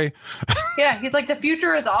this way? Yeah, he's like, the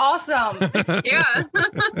future is awesome. Yeah.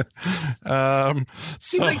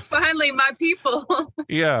 He's like, finally, my people.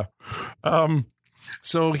 Yeah.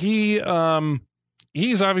 So he's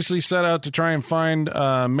obviously set out to try and find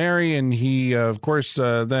Mary, and he, of course,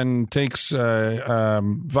 then takes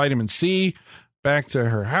vitamin C back to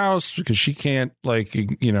her house because she can't, like,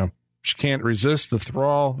 you know, she can't resist the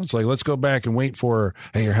thrall. It's like, let's go back and wait for her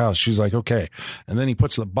at your house. She's like, okay. And then he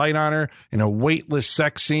puts the bite on her in a weightless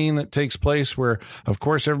sex scene that takes place where, of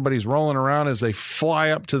course, everybody's rolling around as they fly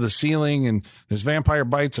up to the ceiling, and there's vampire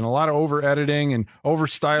bites and a lot of over editing and over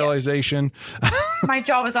stylization. Yeah. My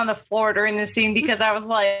jaw was on the floor during this scene because I was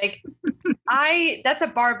like, that's a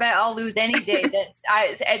bar bet I'll lose any day.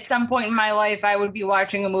 At some point in my life, I would be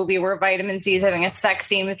watching a movie where Vitamin C is having a sex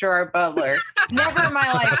scene with Gerard Butler. Never in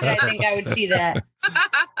my life did I think I would see that.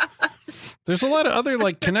 There's a lot of other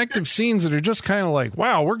like connective scenes that are just kind of like,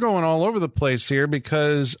 wow, we're going all over the place here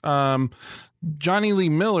because Johnny Lee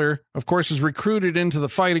Miller, of course, is recruited into the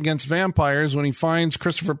fight against vampires when he finds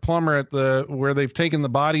Christopher Plummer at where they've taken the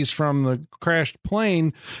bodies from the crashed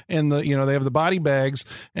plane, and they have the body bags.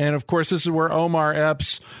 And of course, this is where Omar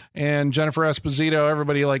Epps and Jennifer Esposito,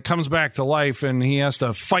 everybody like comes back to life, and he has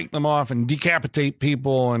to fight them off and decapitate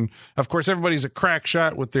people. And of course, everybody's a crack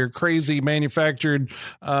shot with their crazy manufactured,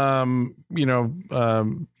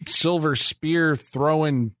 silver spear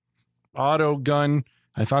throwing auto gun.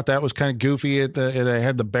 I thought that was kind of goofy. It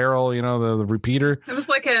had the barrel, the repeater. It was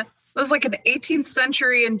like an 18th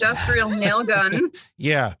century industrial nail gun.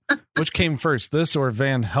 Yeah. Which came first, this or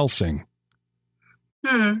Van Helsing?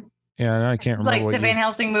 Yeah, I can't remember. Like the Van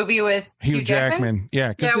Helsing movie with Hugh Jackman?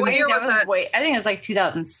 Yeah. Yeah, what year was that? I think it was like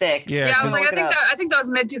 2006. Yeah, I was like, I think that was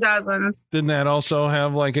mid 2000s. Didn't that also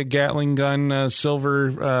have like a Gatling gun,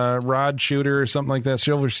 silver rod shooter or something like that?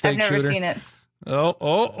 Silver stake shooter? I've never seen it.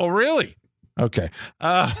 Oh, really? Okay.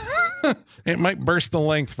 It might burst the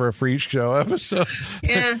length for a freak show episode.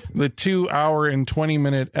 Yeah. The 2 hour and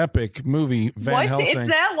 20-minute epic movie, Van Helsing. It's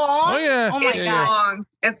that long? Oh, yeah. Oh, my God. Long.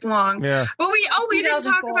 It's long. Yeah. But we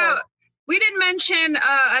didn't mention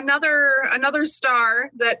another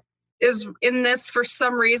star that is in this for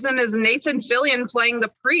some reason is Nathan Fillion playing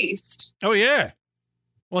the priest. Oh, yeah.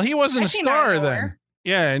 Well, he wasn't a star then.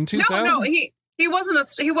 Yeah, in 2000. No, he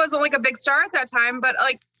wasn't like a big star at that time, but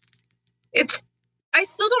like, I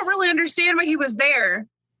still don't really understand why he was there.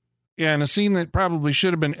 Yeah, and a scene that probably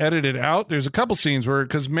should have been edited out. There's a couple scenes where,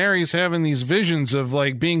 because Mary's having these visions of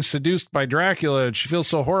like being seduced by Dracula, and she feels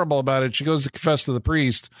so horrible about it. She goes to confess to the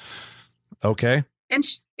priest. Okay. And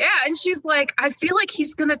and she's like, I feel like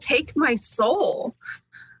he's gonna take my soul.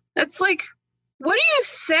 It's like, what do you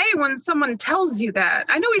say when someone tells you that?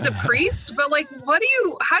 I know he's a priest, but like, how do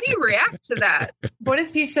you react to that? What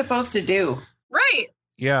is he supposed to do? Right.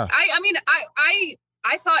 Yeah. I mean,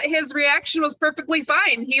 I thought his reaction was perfectly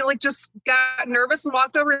fine. He like just got nervous and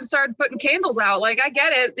walked over and started putting candles out. Like, I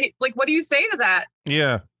get it. Like, what do you say to that?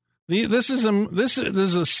 Yeah. This is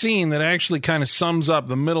a scene that actually kind of sums up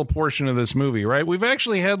the middle portion of this movie, right? We've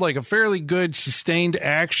actually had like a fairly good sustained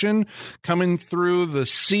action coming through the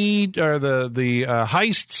sea or the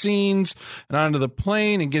heist scenes and onto the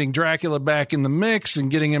plane and getting Dracula back in the mix and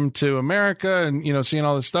getting him to America and, you know, seeing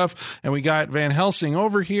all this stuff. And we got Van Helsing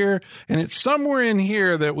over here, and it's somewhere in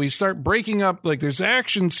here that we start breaking up. Like, there's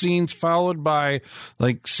action scenes followed by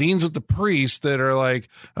like scenes with the priest that are like,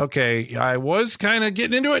 okay, I was kind of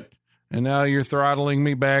getting into it, and now you're throttling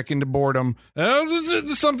me back into boredom. Oh,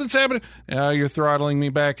 something's happening. Now you're throttling me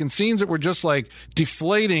back. And scenes that were just like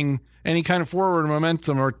deflating any kind of forward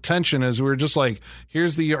momentum or tension, as we're just like, here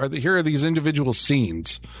are these individual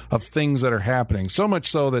scenes of things that are happening. So much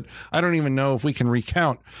so that I don't even know if we can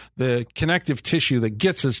recount the connective tissue that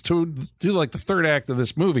gets us to like the third act of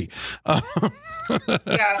this movie.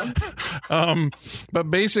 Yeah.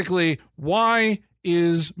 But basically, why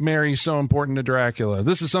is Mary so important to Dracula?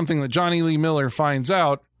 This is something that Johnny Lee Miller finds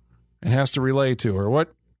out and has to relay to her.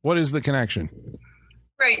 What is the connection?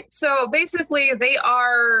 Right. So basically they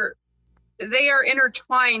are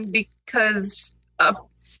intertwined because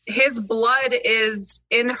his blood is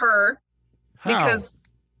in her. How? Because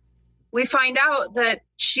we find out that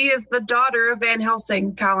she is the daughter of Van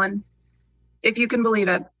Helsing, Colin, if you can believe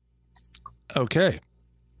it. Okay.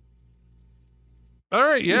 All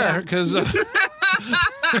right. Yeah. Because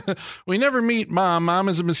we never meet Mom. Mom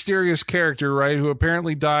is a mysterious character, right? Who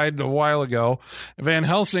apparently died a while ago. Van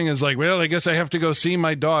Helsing is like, well, I guess I have to go see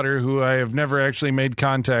my daughter, who I have never actually made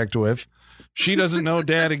contact with. She doesn't know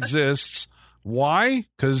Dad exists. Why?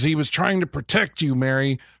 Because he was trying to protect you,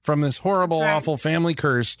 Mary, from this horrible, awful family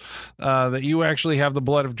curse that you actually have the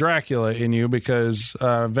blood of Dracula in you, because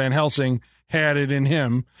Van Helsing had it in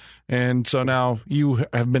him. And so now you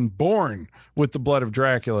have been born with the blood of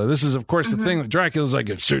Dracula. This is, of course, the thing that Dracula's like,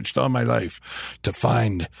 I've searched all my life to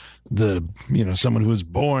find someone who was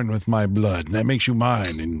born with my blood, and that makes you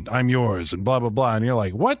mine, and I'm yours, and blah, blah, blah. And you're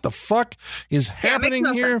like, what the fuck is happening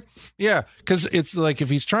here? Sense. Yeah, because it's like, if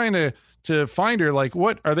he's trying to find her, like,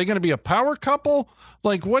 what, are they going to be a power couple?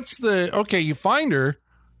 Like, what's okay, you find her.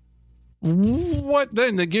 What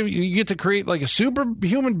then? You get to create like a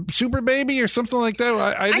superhuman super baby or something like that?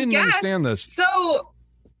 I didn't understand this.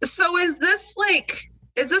 So is this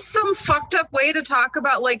some fucked up way to talk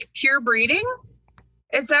about like pure breeding?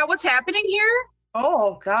 Is that what's happening here?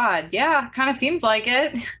 Oh God, yeah, kind of seems like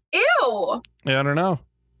it. Ew. Yeah, I don't know.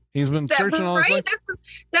 He's been searching all his life.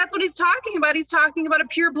 That's what he's talking about. He's talking about a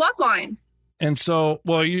pure bloodline. And so,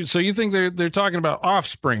 you think they're talking about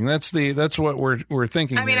offspring? That's what we're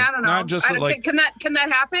thinking. I mean, here. I don't know. Not just can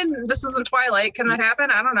that happen? This isn't Twilight. Can that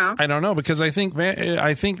happen? I don't know. I don't know, because I think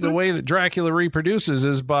the way that Dracula reproduces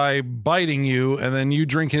is by biting you, and then you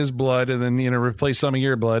drink his blood, and then replace some of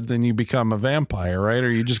your blood, then you become a vampire, right?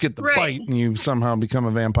 Or you just get the bite and you somehow become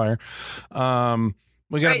a vampire.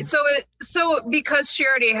 Right. So because she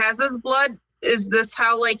already has his blood, is this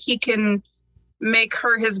how like he can make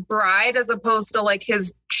her his bride as opposed to like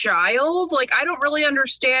his child? Like, I don't really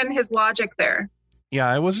understand his logic there. Yeah,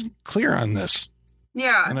 I wasn't clear on this.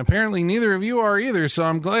 Yeah. And apparently neither of you are either, so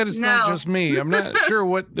I'm glad it's not just me. I'm not sure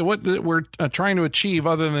what we're trying to achieve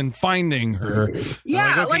other than finding her.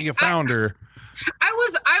 Yeah, you found her. I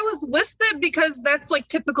was with it because that's like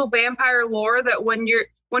typical vampire lore, that when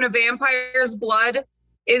a vampire's blood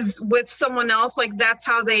is with someone else, like that's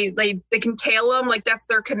how they can tail them, like that's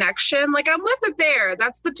their connection. Like, I'm with it there.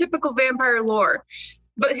 That's the typical vampire lore.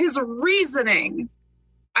 But his reasoning,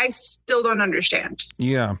 I still don't understand.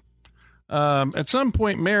 Yeah. At some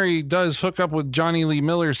point, Mary does hook up with Johnny Lee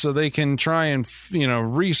Miller so they can try and,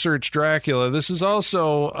 research Dracula. This is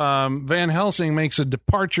also, Van Helsing makes a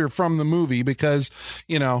departure from the movie because,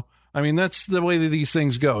 that's the way that these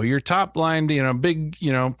things go. Your top line, big,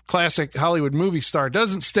 classic Hollywood movie star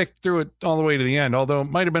doesn't stick through it all the way to the end, although it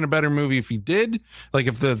might have been a better movie if he did, like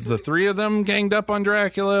if the three of them ganged up on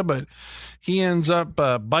Dracula, but he ends up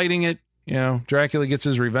biting it. Dracula gets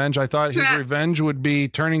his revenge. I thought his revenge would be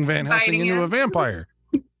turning Van Helsing into a vampire.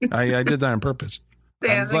 I did that on purpose.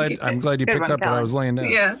 Yeah, I'm glad you picked up what I was laying down.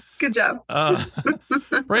 Yeah, good job.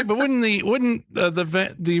 Right, but wouldn't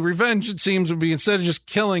the revenge, it seems, would be, instead of just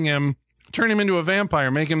killing him, turn him into a vampire,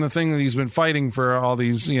 make him the thing that he's been fighting for all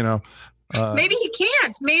these, maybe he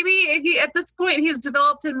can't. Maybe at this point he's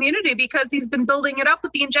developed immunity because he's been building it up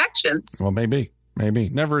with the injections. Well, maybe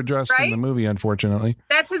never addressed in the movie, unfortunately.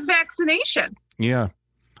 That's his vaccination. Yeah.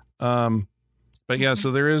 But yeah,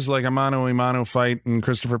 so there is like a mano-a-mano fight, and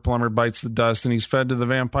Christopher Plummer bites the dust, and he's fed to the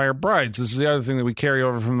vampire brides. This is the other thing that we carry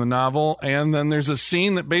over from the novel. And then there's a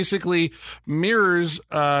scene that basically mirrors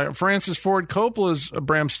Francis Ford Coppola's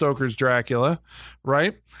Bram Stoker's Dracula,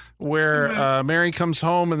 right? Where Mary comes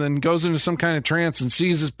home and then goes into some kind of trance and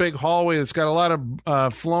sees this big hallway that's got a lot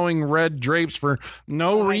of flowing red drapes for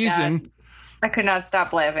no reason. God. I could not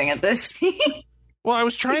stop laughing at this. Well, I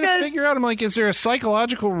was trying to figure out, I'm like, is there a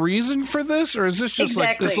psychological reason for this? Or is this just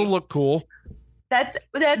like, this will look cool? That's it.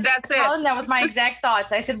 Colin, that was my exact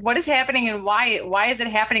thoughts. I said, what is happening and why is it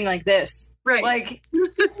happening like this? Right. Like,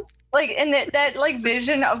 and that like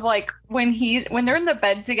vision of like when they're in the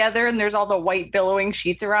bed together and there's all the white billowing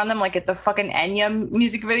sheets around them, like it's a fucking Enya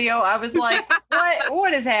music video. I was like,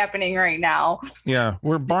 what is happening right now? Yeah,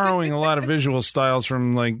 we're borrowing a lot of visual styles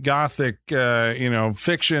from like Gothic,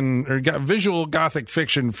 fiction or visual Gothic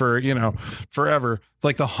fiction for forever.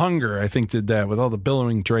 Like The Hunger, I think, did that with all the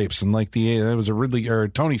billowing drapes, and like that was a Ridley or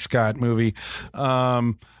Tony Scott movie.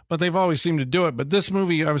 But they've always seemed to do it. But this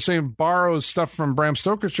movie, I was saying, borrows stuff from Bram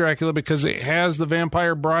Stoker's Dracula because it has the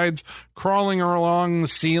vampire brides crawling along the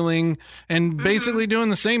ceiling and basically doing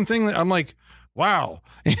the same thing. I'm like, wow,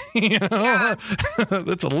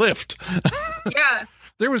 that's a lift. Yeah.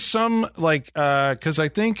 There was some because I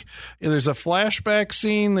think there's a flashback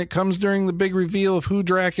scene that comes during the big reveal of who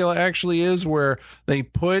Dracula actually is, where they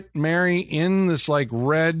put Mary in this like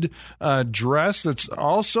red dress that's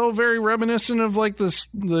also very reminiscent of like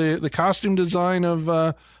the costume design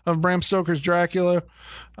of Bram Stoker's Dracula.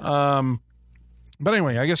 But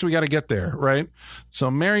anyway, I guess we got to get there, right?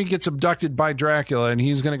 So Mary gets abducted by Dracula, and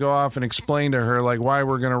he's going to go off and explain to her like why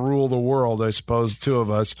we're going to rule the world, I suppose, the two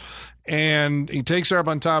of us. And he takes her up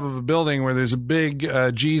on top of a building where there's a big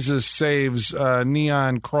Jesus Saves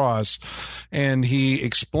neon cross, and he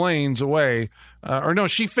explains away,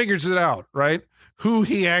 she figures it out, right? Who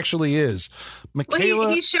he actually is. Michaela.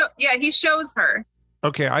 Well, he shows her.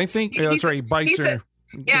 Okay, I think that's right. He bites her.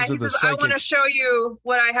 Yeah, he says, I want to show you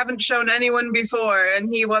what I haven't shown anyone before. And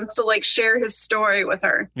he wants to like share his story with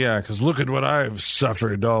her. Yeah, because look at what I've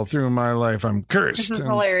suffered all through my life. I'm cursed. This is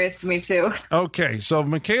hilarious to me too. Okay, so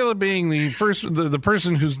Michaela being the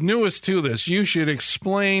person who's newest to this, you should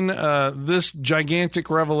explain this gigantic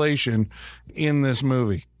revelation in this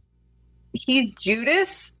movie. He's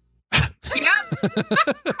Judas? Yep.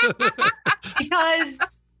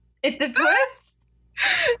 Because it's a twist?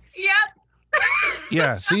 Yep.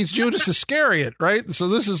 Yeah, see, it's Judas Iscariot, right? So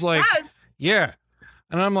this is like, yes. Yeah.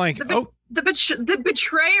 And I'm like, the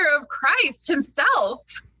betrayer of Christ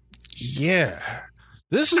himself. Yeah.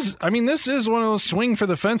 This is one of those swing for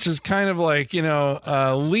the fences kind of like,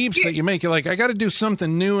 leaps that you make. You're like, I got to do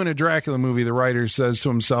something new in a Dracula movie, the writer says to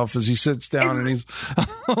himself as he sits down and he's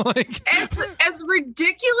like. As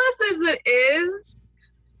ridiculous as it is,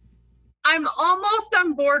 I'm almost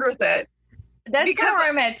on board with it. That's where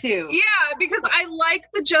I'm at too. Yeah, because I like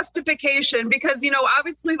the justification because,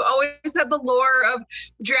 obviously we've always had the lore of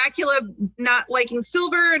Dracula not liking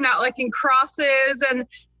silver, not liking crosses, and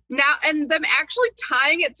them actually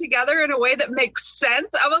tying it together in a way that makes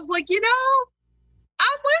sense. I was like, I'm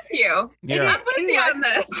with you. Yeah. I'm with you on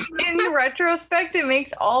this. In retrospect, it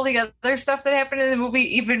makes all the other stuff that happened in the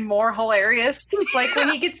movie even more hilarious. Like when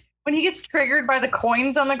he gets triggered by the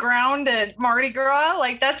coins on the ground at Mardi Gras,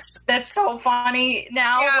 like that's so funny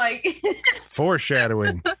now. Yeah. Like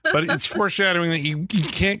foreshadowing, but it's foreshadowing that you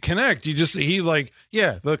can't connect.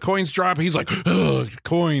 The coins drop. He's like, ugh,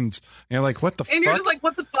 coins. And you're like, what the fuck? And you're just like,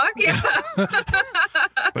 what the fuck? Yeah.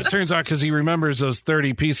 But it turns out because he remembers those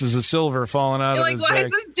 30 pieces of silver falling out of his why bag.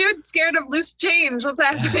 is this dude scared of loose change? What's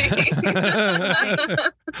happening?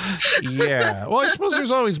 Yeah. Well, I suppose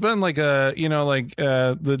there's always been like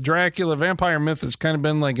the Dracula vampire myth has kind of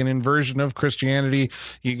been like an inversion of Christianity.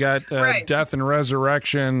 You got right. Death and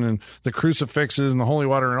resurrection and the crucifixes and the holy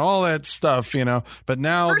water and all that stuff, But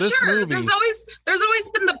now For this sure. movie, there's always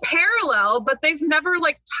been the parallel, but they've never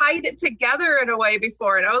like tied it together in a way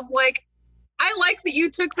before. And I was like, I like that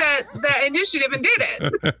you took that initiative and did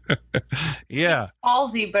it. Yeah. It's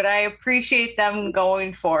ballsy, but I appreciate them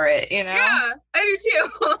going for it, Yeah, I do too.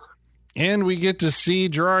 And we get to see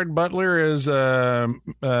Gerard Butler as not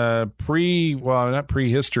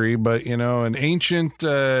prehistory, but an ancient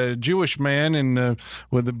Jewish man and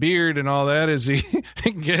with a beard and all that, as he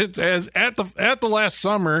gets as at the last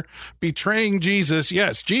summer betraying Jesus.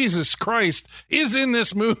 Yes, Jesus Christ is in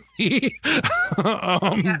this movie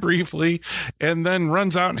yes. briefly, and then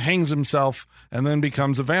runs out and hangs himself, and then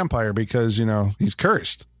becomes a vampire because he's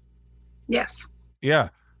cursed. Yes. Yeah.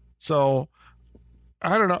 So.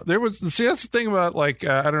 I don't know. That's the thing about I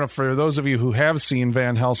don't know, for those of you who have seen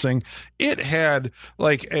Van Helsing, it had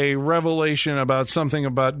like a revelation about something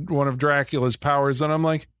about one of Dracula's powers. And I'm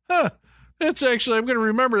like, it's actually, I'm going to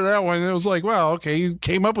remember that one. And it was like, wow, okay, you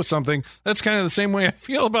came up with something. That's kind of the same way I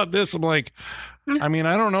feel about this. I'm like, I mean,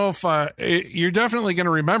 I don't know if you're definitely going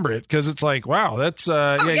to remember it because it's like, wow, that's,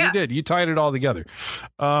 yeah, you did. You tied it all together.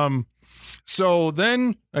 So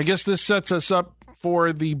then I guess this sets us up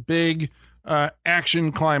for the big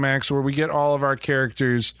action climax where we get all of our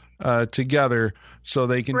characters together so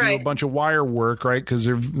they can do a bunch of wire work, right? Because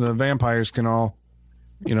the vampires can all,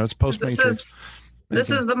 it's post-Matrix. This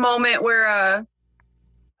is the moment where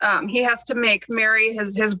he has to make Mary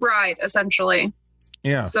his bride, essentially.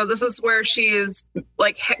 Yeah. So this is where she is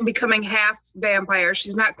like becoming half vampire.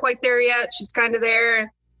 She's not quite there yet. She's kind of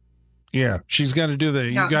there. Yeah, she's got to do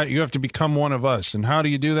that. You have to become one of us. And how do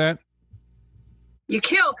you do that? You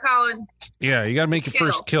kill, Colin. Yeah, you got to make your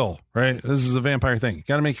first kill, right? This is a vampire thing. You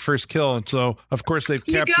got to make your first kill. And so, of course, they've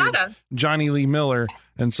captured Johnny Lee Miller.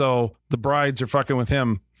 And so the brides are fucking with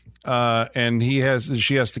him. And she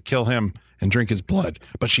has to kill him and drink his blood.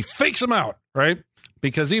 But she fakes him out, right?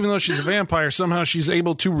 Because even though she's a vampire, somehow she's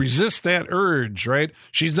able to resist that urge, right?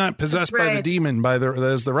 She's not possessed by the demon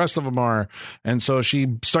as the rest of them are. And so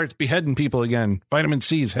she starts beheading people again. Vitamin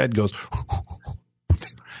C's head goes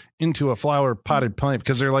into a flower potted plant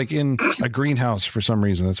because they're like in a greenhouse for some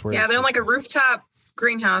reason. That's where. Yeah, they're in like a rooftop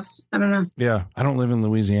greenhouse. I don't know. Yeah, I don't live in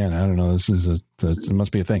Louisiana. I don't know. It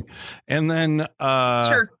must be a thing. And then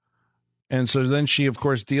sure. And so then she, of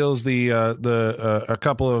course, deals a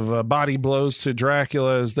couple of body blows to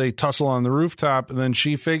Dracula as they tussle on the rooftop. And then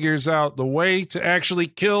she figures out the way to actually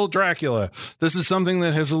kill Dracula. This is something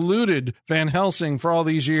that has eluded Van Helsing for all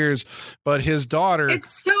these years, but his daughter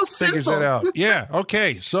figures it out. Yeah.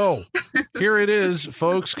 Okay. So here it is,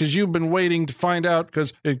 folks, because you've been waiting to find out,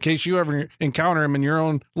 because in case you ever encounter him in your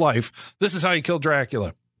own life, this is how you kill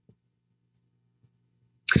Dracula.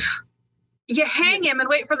 You hang him and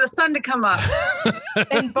wait for the sun to come up.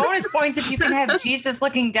 And bonus points if you can have Jesus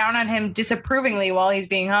looking down on him disapprovingly while he's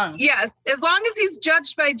being hung. Yes, as long as he's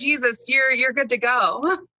judged by Jesus, you're good to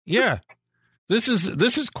go. Yeah, this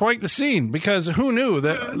is quite the scene, because who knew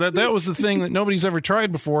that was the thing that nobody's ever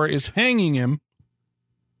tried before, is hanging him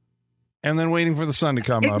and then waiting for the sun to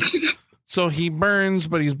come up. So he burns,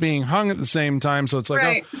 but he's being hung at the same time. So it's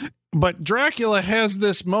like, but Dracula has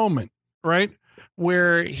this moment, right?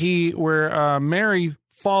 Where Mary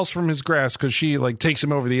falls from his grasp because she takes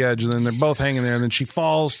him over the edge, and then they're both hanging there, and then she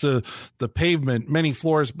falls to the pavement many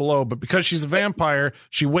floors below. But because she's a vampire,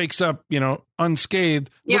 she wakes up,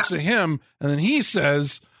 unscathed, looks at him, and then he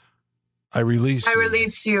says, I release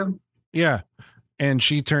you. Yeah. And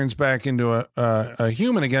she turns back into a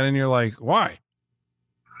human again, and you're like, why?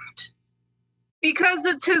 Because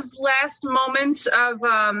it's his last moment of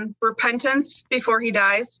repentance before he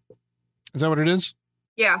dies. Is that what it is?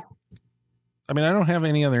 Yeah. I mean, I don't have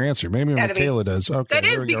any other answer. Maybe Michaela does. Okay. That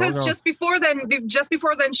is because just before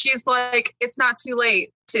then, she's like, it's not too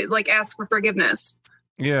late to ask for forgiveness.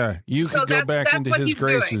 Yeah. You can go back into his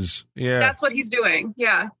graces. Doing. Yeah. That's what he's doing.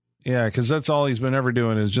 Yeah. Yeah. Cause that's all he's been ever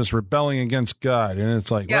doing is just rebelling against God. And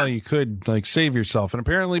it's like, well, you could save yourself. And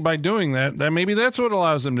apparently by doing that maybe that's what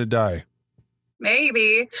allows him to die.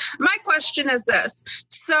 Maybe. My question is this.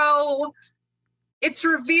 So it's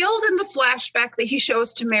revealed in the flashback that he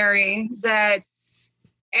shows to Mary that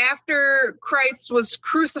after Christ was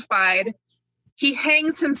crucified, he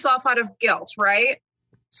hangs himself out of guilt, right?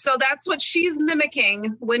 So that's what she's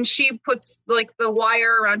mimicking when she puts the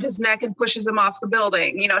wire around his neck and pushes him off the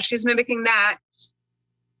building. She's mimicking that.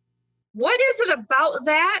 What is it about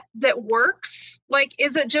that works?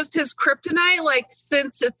 Is it just his kryptonite?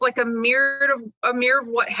 Since it's a mirror of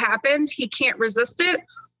what happened, he can't resist it?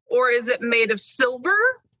 Or is it made of silver?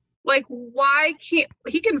 Why can't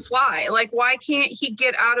he can fly? Why can't he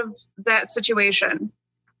get out of that situation?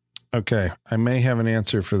 Okay, I may have an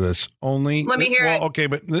answer for this. Let me hear it. Okay,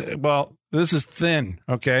 but this is thin.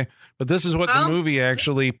 Okay, but this is what the movie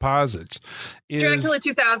actually posits. Dracula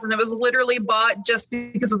 2000. It was literally bought just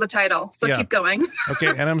because of the title. So keep going. Okay,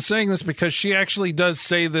 and I'm saying this because she actually does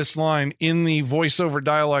say this line in the voiceover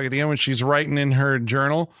dialogue at the end when she's writing in her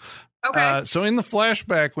journal. Okay. So in the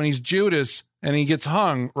flashback, when he's Judas and he gets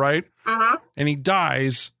hung, right? And he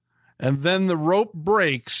dies, and then the rope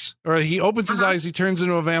breaks, or he opens his eyes, he turns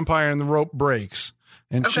into a vampire, and the rope breaks.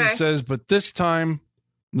 And she says, but this time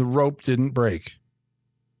the rope didn't break.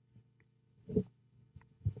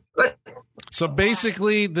 But so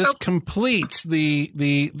basically this completes the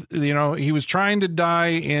he was trying to die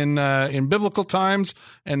in biblical times,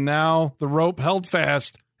 and now the rope held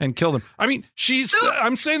fast and killed him. I mean,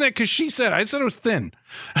 I'm saying that because I said it was thin.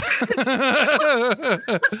 I'm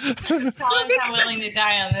willing to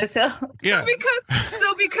die on this hill. Yeah.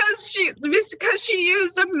 Because she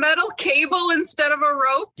used a metal cable instead of a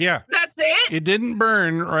rope. Yeah. That's it. It didn't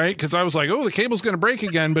burn, right? Because I was like, oh, the cable's going to break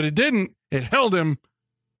again, but it didn't. It held him.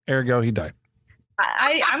 Ergo, he died.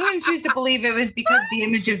 I'm going to choose to believe it was because the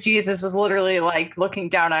image of Jesus was literally like looking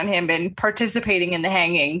down on him and participating in the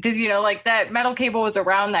hanging. Because, like that metal cable was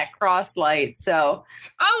around that cross light. So.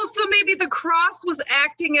 Oh, so maybe the cross was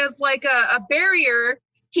acting as like a barrier.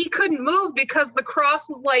 He couldn't move because the cross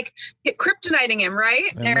was like kryptoniting him,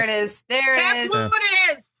 right? There it is. That's what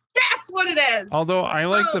it is. That's what it is. Although I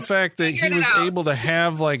like the fact that he was able to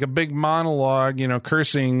have like a big monologue,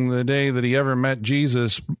 cursing the day that he ever met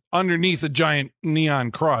Jesus underneath a giant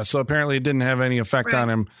neon cross. So apparently it didn't have any effect on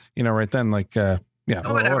him, right then. Like,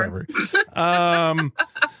 whatever.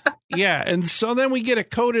 Yeah. And so then we get a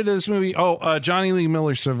coded of this movie. Oh, Johnny Lee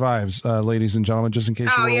Miller survives, ladies and gentlemen, just in case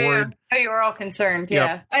you were worried. Oh, you were all concerned.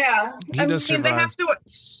 Yep. Yeah. He does survive. They have to.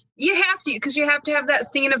 You have to, because you have to have that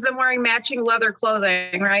scene of them wearing matching leather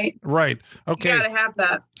clothing, right? Right. Okay. You gotta have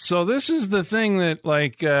that. So this is the thing that,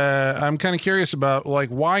 like, I'm kind of curious about, like,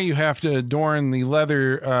 why you have to adorn the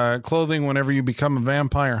leather clothing whenever you become a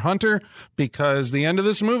vampire hunter, because the end of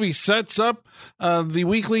this movie sets up the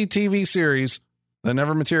weekly TV series that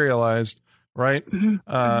never materialized, right?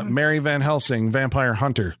 Mary Van Helsing, Vampire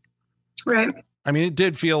Hunter. Right. I mean, it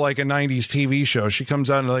did feel like a 90s TV show. She comes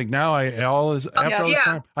out and like, now after all this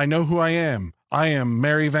time, I know who I am. I am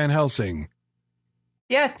Mary Van Helsing.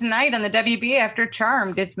 Yeah, tonight on the WB after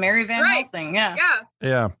Charmed, it's Mary Van Helsing.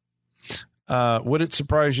 Yeah. Would it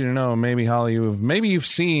surprise you to know, maybe Holly, you've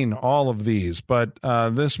seen all of these, but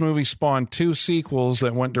this movie spawned 2 sequels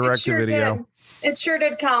that went direct to video. It sure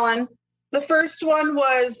did, Colin. The first one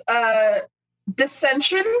was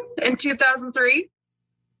Dissension in 2003.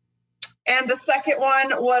 And the second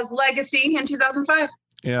one was Legacy in 2005.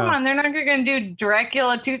 Yeah. Come on, they're not going to do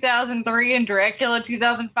Dracula 2003 and Dracula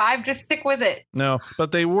 2005. Just stick with it. No,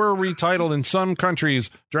 but they were retitled in some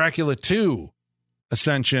countries Dracula 2,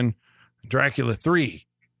 Ascension, Dracula 3,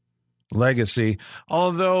 Legacy.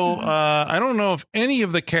 Although I don't know if any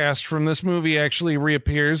of the cast from this movie actually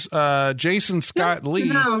reappears. Jason Scott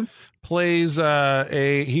Lee plays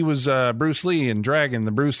he was Bruce Lee in Dragon,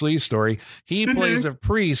 the Bruce Lee story. He plays a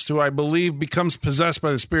priest who I believe becomes possessed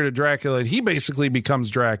by the spirit of Dracula. He basically becomes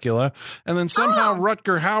Dracula, and then somehow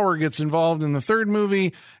Rutger Hauer gets involved in the third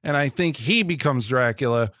movie, and I think he becomes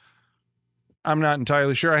Dracula. I'm not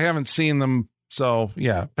entirely sure. I haven't seen them. So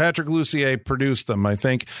yeah, Patrick Lussier produced them, I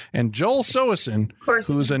think. And Joel Soason,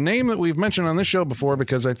 who's a name that we've mentioned on this show before,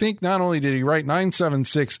 because I think not only did he write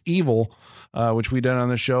 976 Evil, which we did on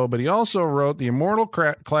the show, but he also wrote the immortal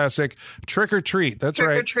classic Trick or Treat. That's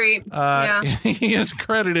right. Trick or Treat. He is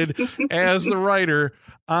credited as the writer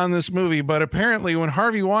on this movie, but apparently when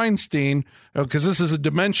Harvey Weinstein, because this is a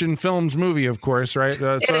Dimension Films movie, of course, right?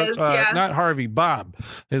 Not Harvey, Bob.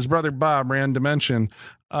 His brother Bob ran Dimension.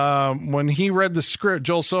 When he read the script,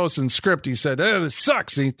 Joel Soason's script, he said, this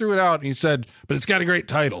sucks. And he threw it out and he said, but it's got a great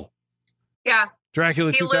title. Yeah.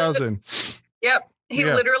 Dracula 2000. Yep. He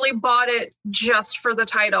literally bought it just for the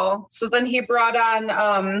title. So then he brought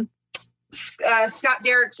on Scott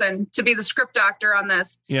Derrickson to be the script doctor on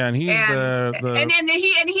this. Yeah, and he's and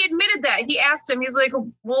he admitted that. He asked him, he's like,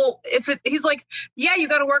 well, he's like, yeah, you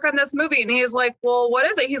got to work on this movie. And he's like, well, what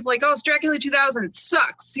is it? He's like, oh, it's Dracula 2000. It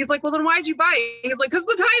sucks. He's like, well, then why'd you buy it? He's like, because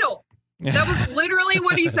the title. That was literally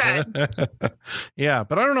what he said. Yeah,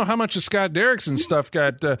 but I don't know how much of Scott Derrickson's stuff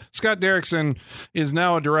got. Scott Derrickson is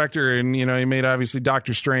now a director, and he made obviously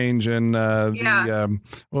Doctor Strange and what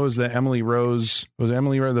was the Emily Rose? Was it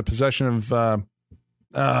Emily Rose? The Possession of the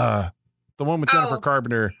one with Jennifer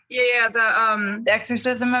Carpenter. Yeah, the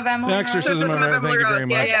Exorcism of Emily. The Exorcism of Emily Rose.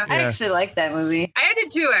 Yeah. I actually like that movie. I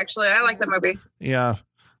did too. Actually, I like that movie. Yeah.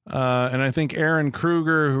 And I think Aaron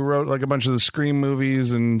Kruger, who wrote like a bunch of the Scream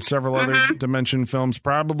movies and several other Dimension films,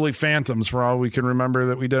 probably Phantoms for all we can remember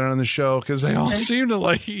that we did on the show, because they all seem to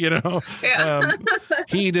like, he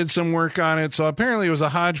did some work on it. So apparently it was a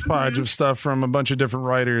hodgepodge of stuff from a bunch of different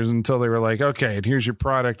writers until they were like, okay, here's your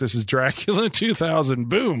product. This is Dracula 2000.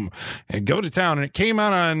 Boom. And go to town. And it came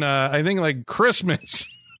out on, I think, like Christmas.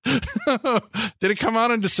 Did it come out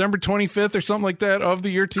on December 25th or something like that of the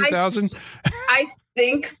year 2000? I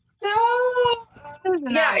think so.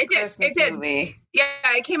 Yeah, it did. It did. Movie. Yeah,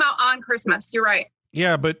 it came out on Christmas. You're right.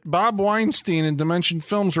 Yeah, but Bob Weinstein and Dimension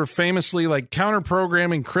Films were famously like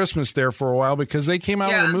counter-programming Christmas there for a while, because they came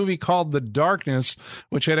out with a movie called The Darkness,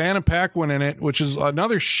 which had Anna Paquin in it, which is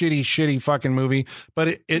another shitty fucking movie.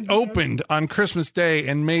 But it opened on Christmas Day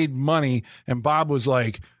and made money. And Bob was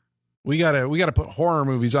like, we gotta put horror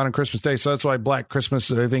movies on Christmas Day. So that's why Black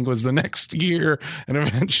Christmas, I think, was the next year. And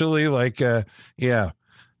eventually,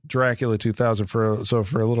 Dracula 2000 for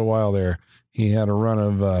a little while there, he had a run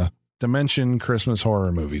of Dimension Christmas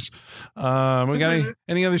horror movies. We got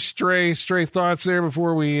any other stray thoughts there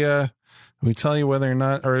before we tell you whether or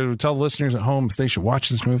not, or tell listeners at home if they should watch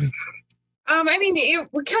this movie?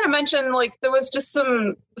 We kind of mentioned like there was just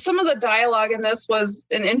some of the dialogue in this was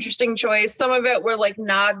an interesting choice. Some of it were like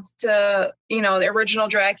nods to, the original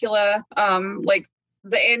Dracula. Like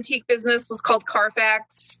the antique business was called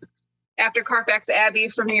Carfax after Carfax Abbey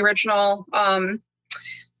from the original.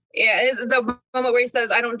 The moment where he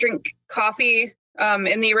says, "I don't drink coffee,"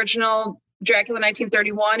 in the original Dracula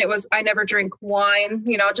 1931, it was, "I never drink wine."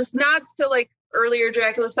 Just nods to like earlier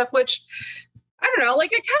Dracula stuff, which I don't know, like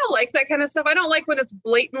I kind of like that kind of stuff. I don't like when it's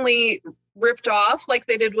blatantly ripped off, like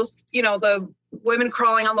they did with, the women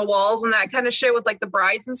crawling on the walls and that kind of shit with like the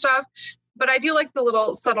brides and stuff. But I do like the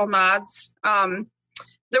little subtle nods.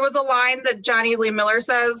 There was a line that Johnny Lee Miller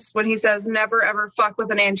says when he says, "Never ever fuck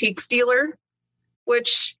with an antique stealer,"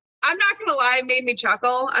 which I'm not going to lie, made me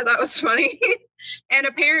chuckle. I thought it was funny. And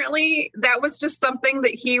apparently that was just something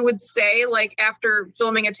that he would say like after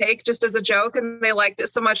filming a take, just as a joke. And they liked it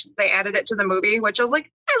so much that they added it to the movie, which I was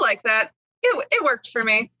like, I like that. It worked for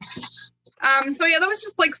me. So yeah, that was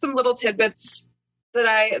just like some little tidbits that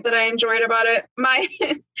I enjoyed about it. My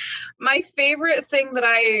favorite thing that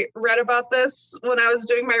I read about this when I was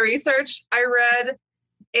doing my research, I read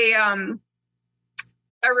a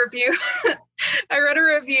review. I read a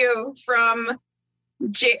review from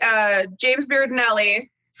James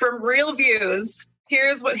Beardinelli from Real Views.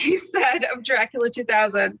 Here's what he said of Dracula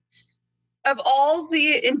 2000. Of all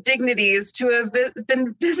the indignities to have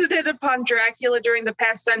been visited upon Dracula during the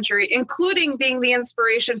past century, including being the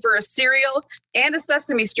inspiration for a serial and a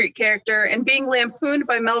Sesame Street character and being lampooned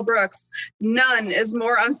by Mel Brooks, none is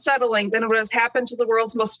more unsettling than what has happened to the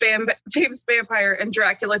world's most famous vampire in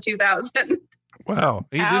Dracula 2000. Wow.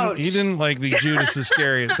 He didn't like the Judas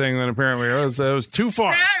Iscariot thing that apparently it was too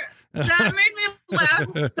far. That made me laugh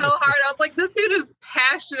so hard. I was like, this dude is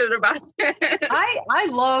passionate about it. I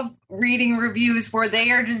love reading reviews where they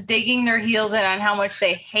are just digging their heels in on how much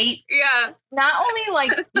they hate. Yeah. Not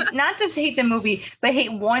just hate the movie, but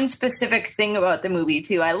hate one specific thing about the movie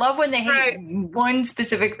too. I love when they hate one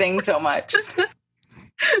specific thing so much.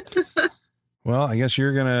 Well, I guess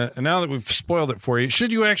you're gonna, now that we've spoiled it for you,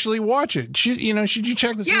 should you actually watch it? Should you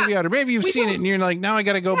check this movie out? Or maybe you've seen it and you're like, now I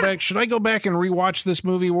got to go back. Should I go back and rewatch this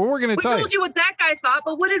movie? Well, we're going to tell you. We told you what that guy thought,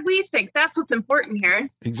 but what did we think? That's what's important here.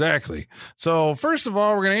 Exactly. So first of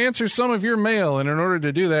all, we're going to answer some of your mail. And in order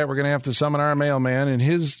to do that, we're going to have to summon our mailman, and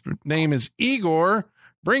his name is Igor.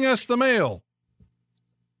 Bring us the mail.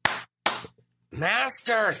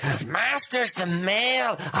 Masters, the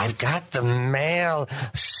mail. I've got the mail.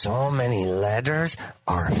 So many letters.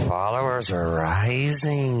 Our followers are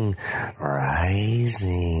rising.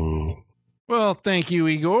 Well, thank you,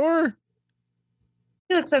 Igor.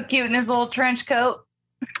 He looks so cute in his little trench coat.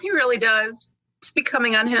 He really does. It's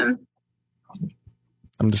becoming on him.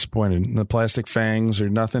 I'm disappointed. The plastic fangs or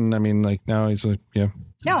nothing. I mean, like now he's like, yeah.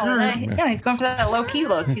 No, he's going for that low key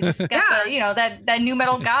look. He's just got the, that new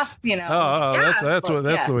metal goth, that's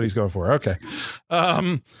what he's going for. Okay.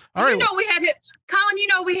 All right. We had it,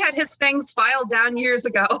 Colin. We had his fangs filed down years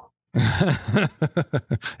ago. After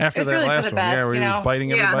that really last one, where he was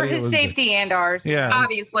biting everybody. For his safety and ours. Yeah,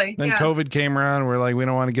 obviously. Then COVID came around. We're like, we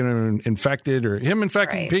don't want to get him infected, or him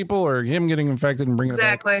infecting people, or him getting infected and bringing it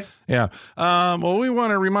back. Yeah. Well, we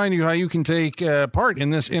want to remind you how you can take part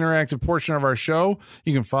in this interactive portion of our show.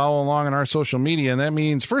 You can follow along on our social media, and that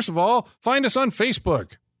means, first of all, find us on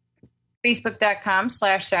Facebook.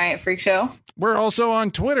 Facebook.com/Giant Freak Show. We're also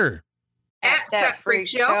on Twitter. At Freak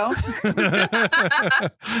Show.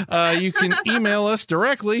 You can email us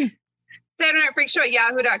directly. Saturday Night Freak Show at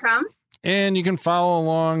yahoo.com. And you can follow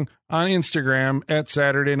along on Instagram at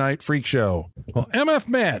Saturday Night Freak Show. Well, MF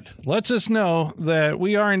Med lets us know that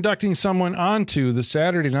we are inducting someone onto the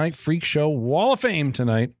Saturday Night Freak Show Wall of Fame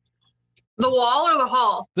tonight. The wall or the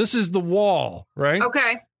hall? This is the wall, right?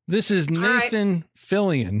 Okay. This is Nathan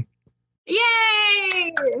Fillion.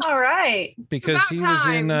 Yay! All right. Because he was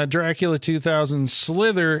in Dracula 2000,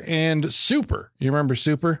 Slither, and Super. You remember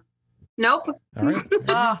Super? Nope. All right.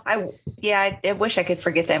 I wish I could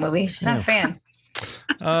forget that movie. Not a fan.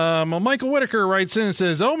 Well, Michael Whitaker writes in and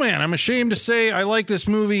says, "Oh man, I'm ashamed to say I like this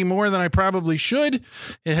movie more than I probably should.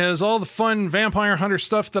 It has all the fun vampire hunter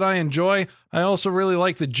stuff that I enjoy. I also really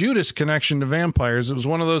like the Judas connection to vampires. It was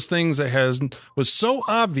one of those things that was so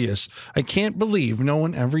obvious. I can't believe no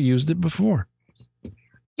one ever used it before."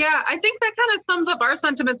 Yeah, I think that kind of sums up our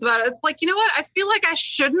sentiments about it. It's like, you know what? I feel like I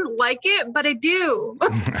shouldn't like it, but I do.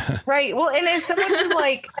 Right. Well, and as someone who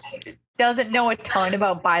doesn't know a ton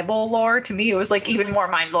about Bible lore, to me, it was even more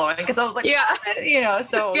mind blowing because I was like, yeah,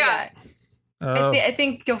 so yeah. I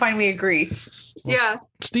think you'll find we agree. Well, yeah.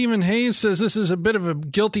 Stephen Hayes says, "This is a bit of a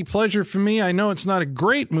guilty pleasure for me. I know it's not a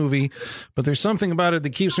great movie, but there's something about it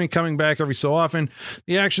that keeps me coming back every so often.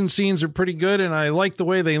 The action scenes are pretty good, and I like the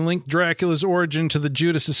way they link Dracula's origin to the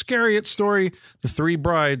Judas Iscariot story. The three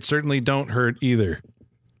brides certainly don't hurt either."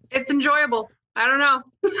 It's enjoyable. I don't know.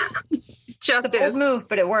 Just it's a bold move,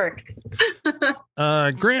 but it worked.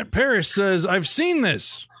 Grant Parrish says, "I've seen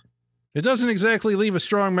this. It doesn't exactly leave a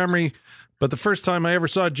strong memory, but the first time I ever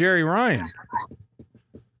saw Jerry Ryan."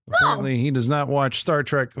 Apparently, he does not watch Star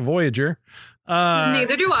Trek Voyager.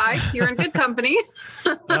 Neither do I. You're in good company.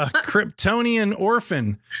 Kryptonian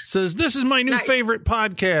Orphan says, "This is my new favorite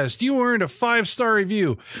podcast. You earned a 5-star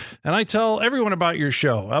review, and I tell everyone about your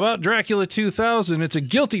show. About Dracula 2000, it's a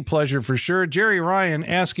guilty pleasure for sure. Jerry Ryan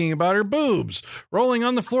asking about her boobs, rolling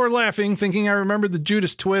on the floor laughing, thinking I remembered the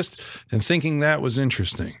Judas twist, and thinking that was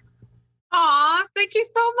interesting." Aw, thank you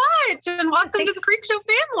so much, and welcome to the Freak Show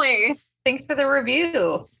family. Thanks for the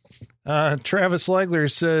review. Travis Legler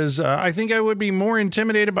says, "I think I would be more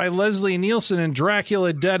intimidated by Leslie Nielsen in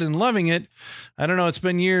Dracula Dead and loving it. I don't know, it's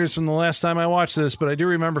been years from the last time I watched this, but I do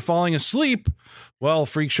remember falling asleep. Well,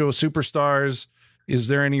 Freak Show superstars, is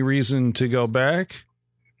there any reason to go back?"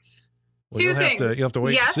 Well, Two things. You'll have to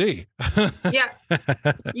wait and see. Yeah.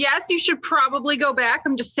 Yes, you should probably go back.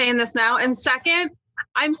 I'm just saying this now. And second,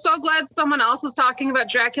 I'm so glad someone else is talking about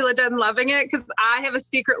Dracula Dead and loving it, because I have a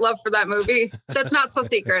secret love for that movie. That's not so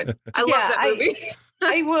secret. I love that movie.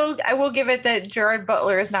 I will give it that Gerard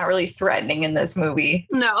Butler is not really threatening in this movie.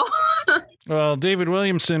 No. Well, David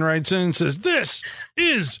Williamson writes in and says, "This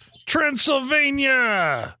is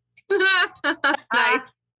Transylvania."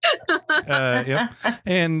 Nice. Yep.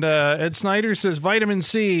 And Ed Snyder says, "Vitamin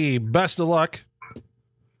C, best of luck."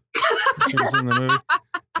 She was in the movie.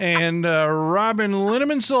 And Robin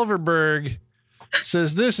Linneman Silverberg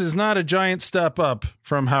says, "This is not a giant step up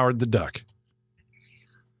from Howard the Duck."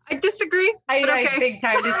 I disagree. I big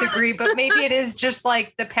time disagree, but maybe it is just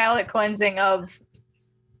the palate cleansing of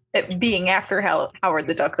it being after Howard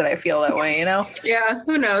the Duck that I feel that way, you know? Yeah,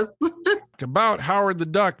 who knows? About Howard the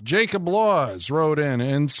Duck, Jacob Laws wrote in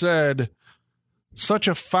and said, "Such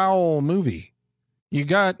a foul movie. You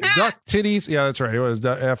got duck titties." Yeah, that's right. It was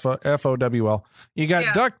FOWL. You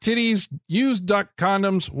got duck titties, used duck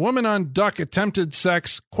condoms, woman on duck attempted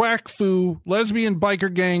sex, quack foo, lesbian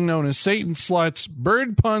biker gang known as Satan sluts,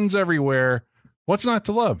 bird puns everywhere. What's not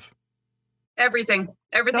to love? Everything.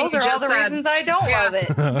 Everything Those you are just all the said. reasons I don't love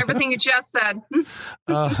it. Everything you just said.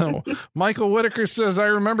 Michael Whitaker says, "I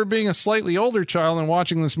remember being a slightly older child and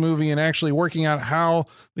watching this movie and actually working out how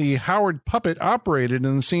the Howard puppet operated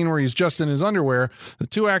in the scene where he's just in his underwear. The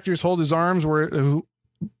two actors holding his arms were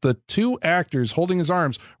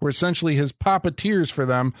essentially his puppeteers for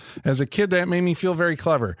them. As a kid, that made me feel very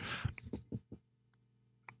clever."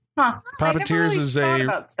 Huh. Puppeteers is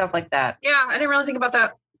about stuff like that. Yeah, I didn't really think about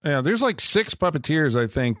that. Yeah, there's 6 puppeteers, I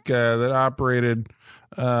think, that operated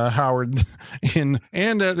Howard and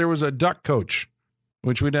there was a duck coach,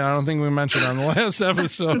 which I don't think we mentioned on the last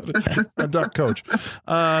episode. A duck coach.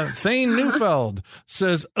 Thane Neufeld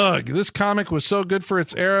says, "Ugh, this comic was so good for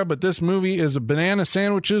its era, but this movie is banana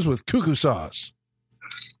sandwiches with cuckoo sauce."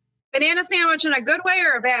 Banana sandwich in a good way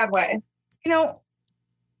or a bad way? You know,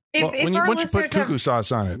 once you put cuckoo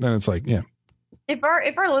sauce on it, then it's yeah. If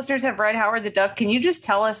our listeners have read Howard the Duck, can you just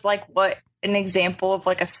tell us what an example of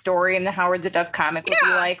like a story in the Howard the Duck comic would be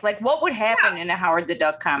like? Like, what would happen in a Howard the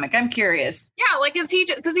Duck comic? I'm curious. Yeah, like, is he,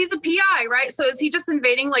 because he's a PI, right? So is he just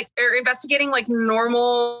invading, like, or investigating, like,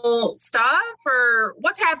 normal stuff, or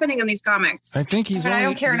what's happening in these comics? I think he's. I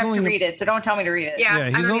don't care enough to read it, so don't tell me to read it. Yeah,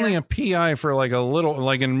 he's only a PI for like a little,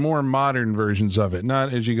 like in more modern versions of it,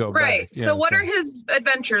 not as you go back. Right. Yeah, so what are his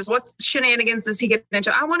adventures? What shenanigans does he get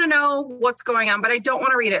into? I want to know what's going on, but I don't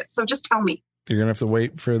want to read it. So just tell me. You're gonna have to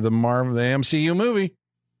wait for the MCU movie.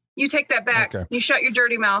 You take that back. Okay. You shut your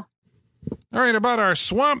dirty mouth. All right, about our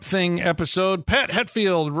Swamp Thing episode, Pat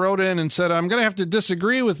Hetfield wrote in and said, I'm going to have to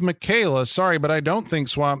disagree with Michaela. Sorry, but I don't think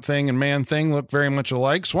Swamp Thing and Man Thing look very much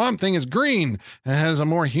alike. Swamp Thing is green and has a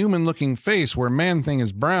more human-looking face, where Man Thing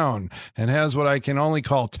is brown and has what I can only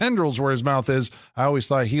call tendrils where his mouth is. I always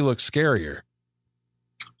thought he looked scarier.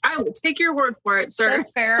 I will take your word for it, sir.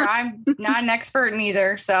 That's fair. I'm not an expert in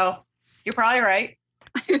either, so you're probably right.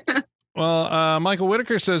 Well, Michael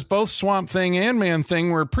Whitaker says both Swamp Thing and Man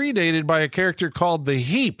Thing were predated by a character called the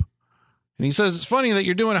Heap. And he says it's funny that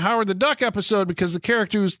you're doing a Howard the Duck episode because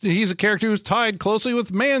he's a character who's tied closely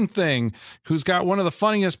with Man Thing, who's got one of the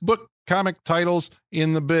funniest book comic titles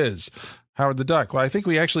in the biz, Howard the Duck. Well, I think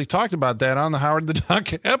we actually talked about that on the Howard the Duck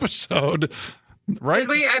episode, right? Did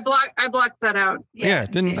we? I blocked that out. Yeah,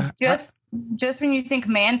 didn't just when you think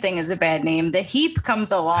Man Thing is a bad name, the Heap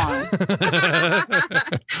comes along.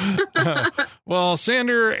 Well,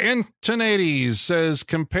 Sander Antonades says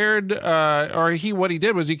what he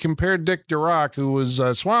did was he compared Dick Durock, who was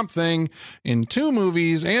Swamp Thing in 2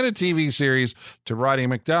 movies and a TV series, to Roddy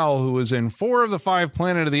McDowall, who was in 4 of the 5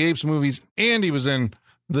 Planet of the Apes movies, and he was in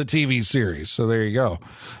the TV series. So there you go.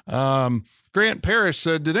 Grant Parrish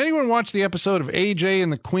said, did anyone watch the episode of AJ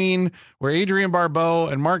and the Queen where Adrienne Barbeau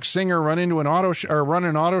and Mark Singer run an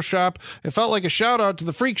auto shop? It felt like a shout out to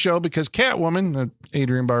the Freak Show because Catwoman,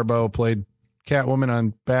 Adrienne Barbeau played Catwoman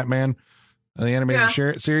on Batman, the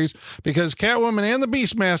animated series, because Catwoman and the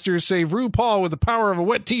Beastmasters save RuPaul with the power of a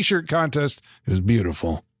wet t-shirt contest. It was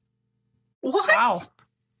beautiful. What? Wow.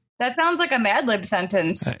 That sounds like a Mad Lib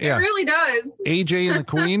sentence. It really does. AJ and the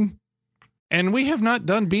Queen. And we have not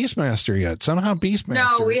done Beastmaster yet. Somehow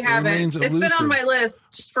Beastmaster. No, we haven't. It's been on my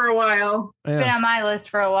list for a while. It's been on my list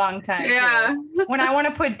for a long time. Yeah. When I want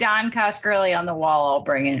to put Don Coscarelli on the wall, I'll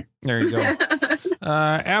bring it. There you go.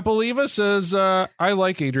 Apple Eva says, I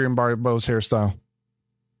like Adrienne Barbeau's hairstyle.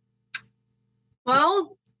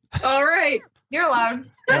 Well, all right. You're allowed.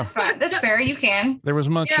 That's fine. That's fair. You can. There was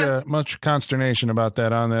much consternation about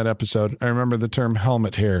that on that episode. I remember the term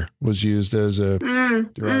helmet hair was used as a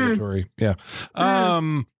derogatory. Yeah.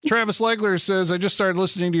 Travis Legler says, I just started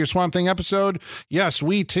listening to your Swamp Thing episode. Yes,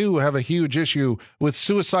 we too have a huge issue with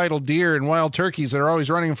suicidal deer and wild turkeys that are always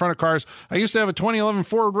running in front of cars. I used to have a 2011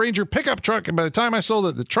 Ford Ranger pickup truck, and by the time I sold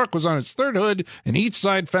it, the truck was on its 3rd hood and each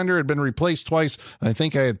side fender had been replaced twice. And I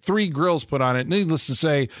think I had 3 grills put on it. Needless to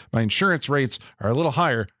say, my insurance rates are a little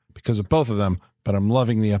higher because of both of them, but I'm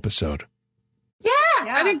loving the episode. Yeah.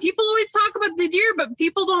 I mean, people always talk about the deer, but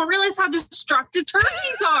people don't realize how destructive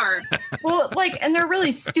turkeys are. Well, and they're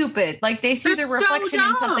really stupid. Like, they see the reflection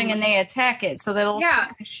in something and they attack it, so they'll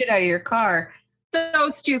kick the shit out of your car. So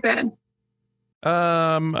stupid.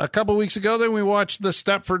 A couple weeks ago, then we watched The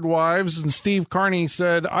Stepford Wives, and Steve Carney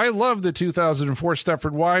said, I love the 2004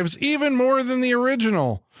 Stepford Wives even more than the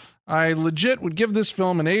original. I legit would give this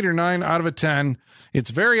film an 8 or 9 out of a 10. It's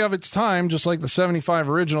very of its time, just like the 75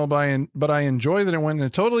 original, but I enjoy that it went in a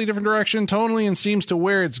totally different direction tonally and seems to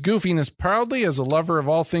wear its goofiness proudly. As a lover of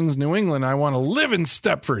all things New England, I want to live in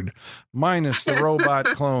Stepford, minus the robot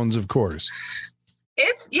clones, of course.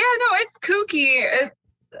 It's kooky.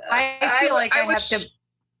 I feel like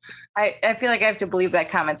I feel like I have to believe that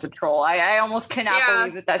comment's a troll. I almost cannot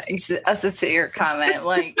believe that that's a sincere comment.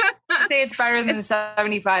 Like, say it's better than the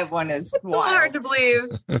 75 one is wild. Hard to believe.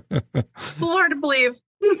 Hard to believe.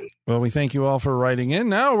 Well, we thank you all for writing in.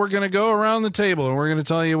 Now we're going to go around the table and we're going to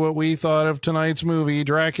tell you what we thought of tonight's movie,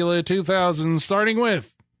 Dracula 2000, starting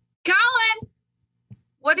with Colin.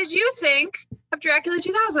 What did you think of Dracula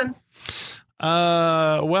 2000?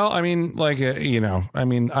 Well, I mean,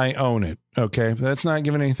 I own it. Okay. That's not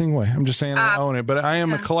giving anything away. I'm just saying I own it, but I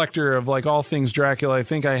am a collector of all things Dracula. I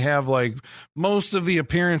think I have most of the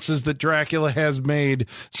appearances that Dracula has made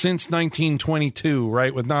since 1922,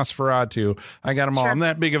 right? With Nosferatu. I got them all. I'm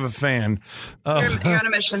that big of a fan. You're on a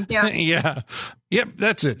mission. Yeah. Yeah. Yep.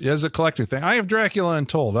 That's it. As a collector thing. I have Dracula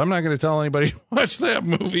Untold. I'm not going to tell anybody to watch that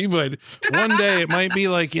movie, but one day it might be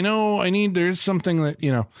there's something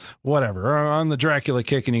that, whatever, on the Dracula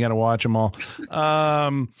kick and you got to watch them all.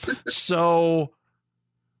 So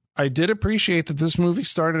I did appreciate that this movie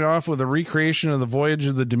started off with a recreation of the voyage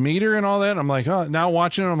of the Demeter and all that. I'm like, oh, now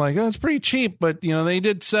watching it, I'm like, oh, it's pretty cheap. But, you know, they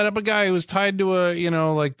did set up a guy who was tied to a, you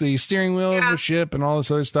know, like the steering wheel of a ship and all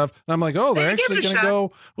this other stuff. And I'm like, oh, they're actually going to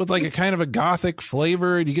go with like a kind of a gothic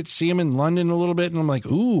flavor. And you get to see him in London a little bit. And I'm like,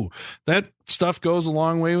 ooh, that stuff goes a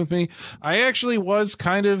long way with me. I actually was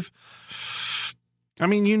kind of, I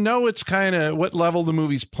mean, you know, it's kind of what level the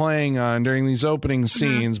movie's playing on during these opening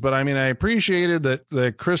scenes, but I mean, I appreciated that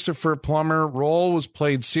the Christopher Plummer role was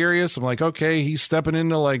played serious. I'm like, okay, he's stepping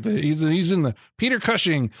into like he's in the Peter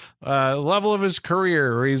Cushing level of his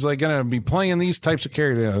career, where he's like going to be playing these types of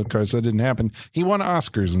characters. Of course, that didn't happen. He won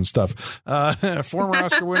Oscars and stuff. Former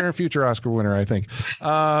Oscar winner, future Oscar winner, I think.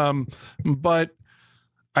 But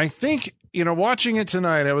I think, you know, watching it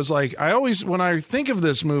tonight, I was like, when I think of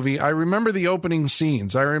this movie, I remember the opening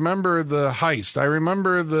scenes. I remember the heist. I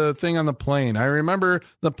remember the thing on the plane. I remember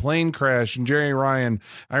the plane crash and Jerry Ryan.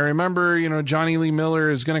 I remember, you know, Johnny Lee Miller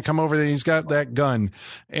is going to come over there. He's got that gun.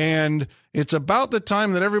 And it's about the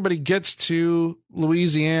time that everybody gets to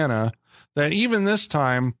Louisiana that even this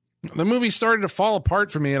time, the movie started to fall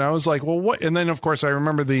apart for me, and I was like, well, what? And then, of course, I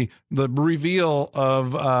remember the reveal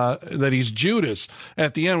of that he's Judas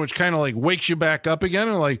at the end, which kind of like wakes you back up again,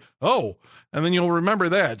 and like, oh, and then you'll remember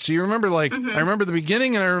that. So you remember, like, I remember the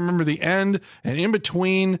beginning and I remember the end, and in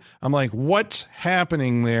between, I'm like, what's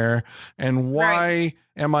happening there, and why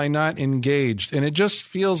am I not engaged? And it just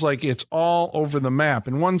feels like it's all over the map.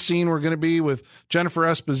 In one scene, we're going to be with Jennifer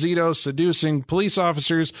Esposito seducing police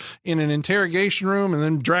officers in an interrogation room, and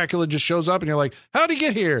then Dracula just shows up and you're like, how'd he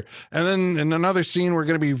get here? And then in another scene, we're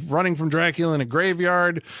going to be running from Dracula in a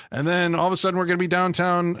graveyard, and then all of a sudden we're going to be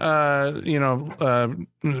downtown,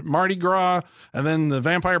 Mardi Gras, and then the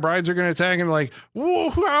vampire brides are going to attack, and like, whoa,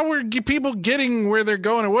 how are people getting where they're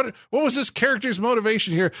going, and what was this character's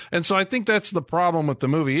motivation here? And so I think that's the problem with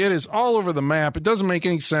the movie. It is all over the map. It doesn't make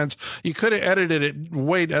any sense. You could have edited it,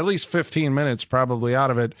 at least 15 minutes probably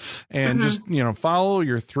out of it, and just, you know, follow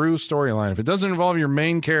your through storyline. If it doesn't involve your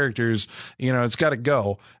main characters, you know, it's got to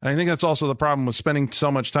go. And I think that's also the problem with spending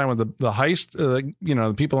so much time with the heist, you know,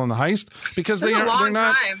 the people on the heist, because they're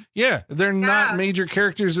not major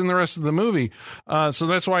characters in the rest of the movie. So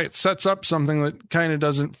that's why it sets up something that kind of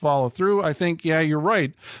doesn't follow through. I think, yeah, you're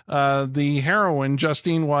right. The heroine,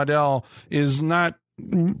 Justine Waddell, is not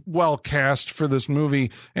well cast for this movie,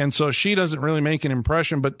 and so she doesn't really make an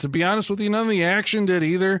impression. But to be honest with you, none of the action did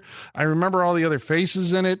either. I remember all the other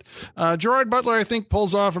faces in it. Gerard Butler, I think,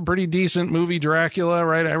 pulls off a pretty decent movie, Dracula,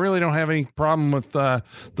 right? I really don't have any problem with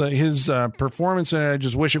his performance in it. I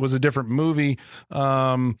just wish it was a different movie.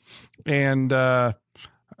 I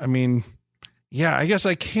mean, yeah, I guess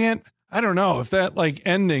I don't know if that like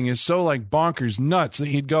ending is so like bonkers nuts that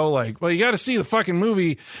he'd go like, well, you got to see the fucking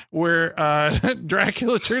movie where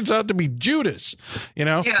Dracula turns out to be Judas, you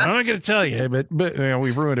know. I'm not going to tell you, but you know,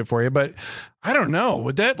 we've ruined it for you. But I don't know,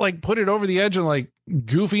 would that like put it over the edge of like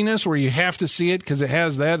goofiness where you have to see it because it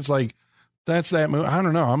has that? It's like, that's that movie. I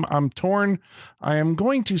don't know. I'm torn. I am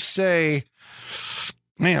going to say,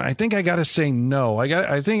 man, I think I got to say no.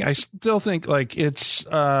 I still think like it's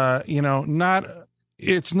you know,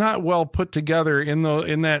 it's not well put together in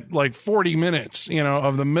that like 40 minutes, you know,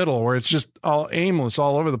 of the middle where it's just all aimless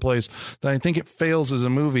all over the place. That I think it fails as a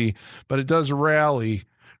movie, but it does rally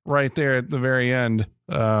right there at the very end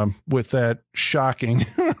with that shocking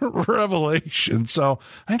revelation. So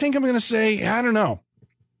I think I'm going to say, I don't know.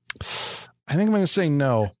 I think I'm going to say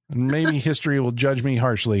no, and maybe history will judge me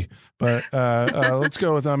harshly, but let's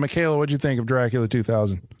go with Michaela. What'd you think of Dracula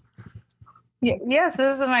 2000? Yes,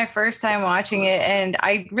 this is my first time watching it, and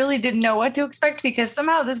I really didn't know what to expect because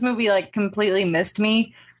somehow this movie like completely missed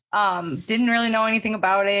me. Didn't really know anything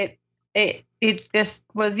about it. It just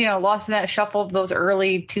was, you know, lost in that shuffle of those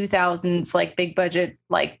early 2000s like big budget,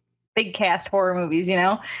 like big cast horror movies, you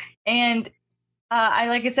know. And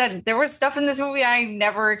like I said, there was stuff in this movie I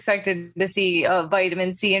never expected to see.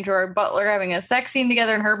 Vitamin C and Gerard Butler having a sex scene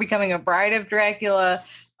together, and her becoming a bride of Dracula.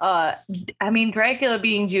 I mean, Dracula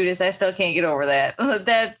being Judas, I still can't get over that.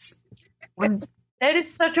 That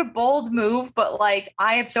is such a bold move, but like,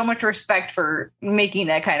 I have so much respect for making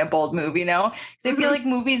that kind of bold move, you know? Because I feel like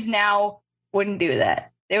movies now wouldn't do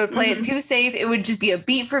that. They would play it too safe. It would just be a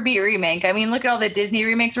beat for beat remake. I mean, look at all the Disney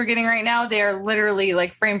remakes we're getting right now. They're literally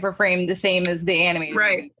like frame for frame the same as the animated.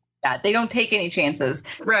 Right. Yeah, they don't take any chances.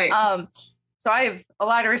 Right. So I have a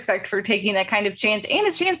lot of respect for taking that kind of chance, and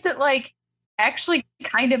a chance that like actually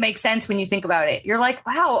kind of makes sense when you think about it. You're like,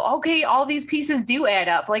 wow, okay, all these pieces do add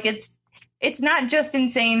up. Like it's not just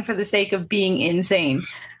insane for the sake of being insane.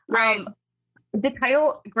 Right. The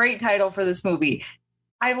title, great title for this movie.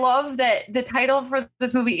 I love that the title for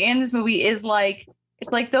this movie and this movie is like,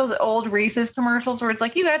 it's like those old Reese's commercials where it's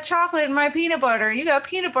like, you got chocolate in my peanut butter. You got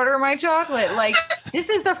peanut butter in my chocolate. Like, this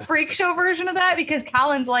is the freak show version of that, because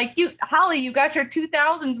Colin's like, Holly, you got your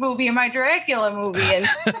 2000s movie in my Dracula movie. And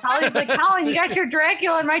Holly's like, Colin, you got your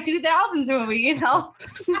Dracula in my 2000s movie, you know?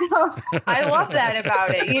 So I love that about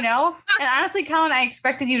it, you know? And honestly, Colin, I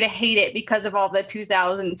expected you to hate it because of all the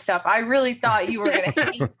 2000s stuff. I really thought you were going to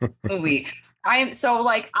hate the movie.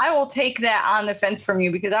 I will take that on the fence from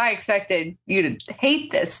you because I expected you to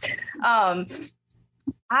hate this. I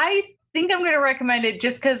think I'm going to recommend it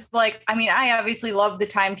just because, like, I mean, I obviously love the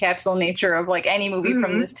time capsule nature of like any movie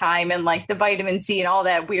from this time and like the vitamin C and all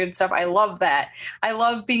that weird stuff. I love that. I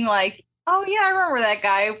love being like, oh yeah, I remember that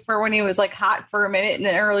guy for when he was like hot for a minute in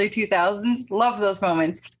the early 2000s. Love those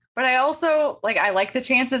moments. But I also I like the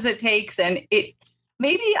chances it takes, and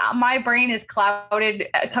maybe my brain is clouded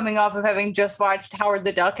coming off of having just watched Howard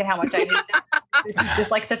the Duck and how much I hate that. This is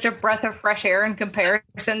just like such a breath of fresh air in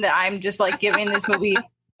comparison that I'm just like giving this movie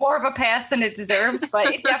more of a pass than it deserves, but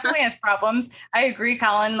it definitely has problems. I agree,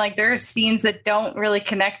 Colin. Like, there are scenes that don't really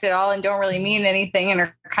connect at all and don't really mean anything and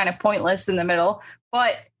are kind of pointless in the middle,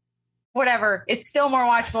 but whatever. It's still more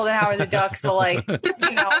watchable than Howard the Duck. So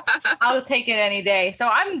I'll take it any day. So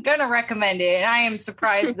I'm going to recommend it. And I am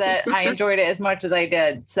surprised that I enjoyed it as much as I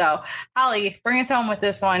did. So Holly, bring us home with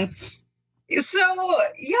this one. So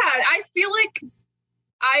yeah, I feel like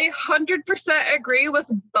I 100% agree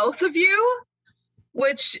with both of you,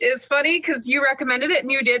 which is funny because you recommended it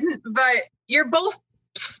and you didn't, but you're both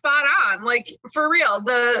spot on. Like, for real,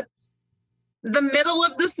 the middle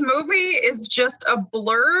of this movie is just a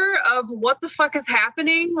blur of what the fuck is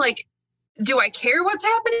happening. Like, do I care what's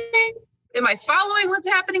happening? Am I following what's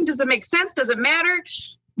happening? Does it make sense? Does it matter?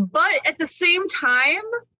 But at the same time,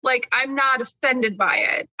 like, I'm not offended by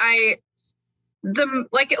it.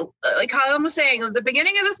 Like Colin was saying, at the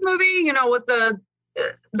beginning of this movie, you know, with the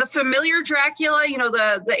familiar Dracula, you know,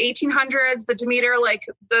 the 1800s, the Demeter, like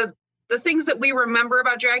the things that we remember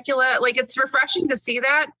about Dracula, like, it's refreshing to see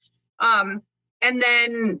that. And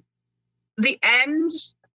then the end,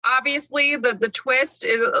 obviously the twist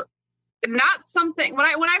is not something, when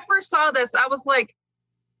I first saw this, I was like,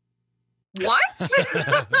 what?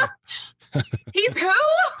 He's who?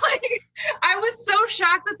 Like, I was so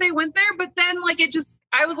shocked that they went there, but then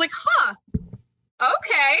I was like, huh,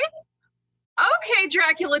 okay,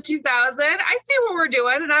 Dracula 2000. I see what we're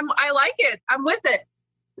doing, and I like it. I'm with it.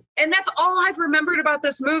 And that's all I've remembered about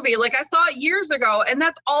this movie. Like, I saw it years ago, and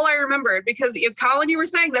that's all I remembered, because Colin, you were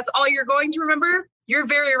saying that's all you're going to remember. You're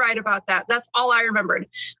very right about that. That's all I remembered.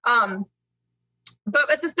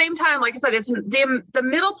 But at the same time, like I said, it's the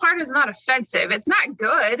middle part is not offensive. It's not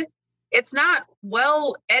good. It's not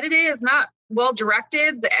well edited. It's not well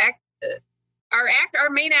directed. Our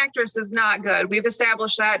main actress is not good. We've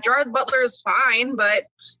established that. Gerard Butler is fine, but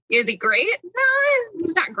is he great? No,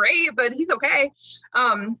 he's not great, but he's okay.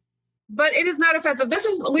 But it is not offensive.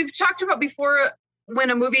 We've talked about before, when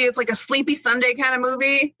a movie is like a sleepy Sunday kind of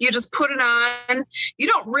movie, you just put it on. You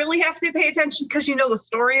don't really have to pay attention because you know the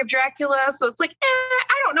story of Dracula. So it's like,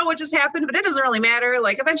 I don't know what just happened, but it doesn't really matter.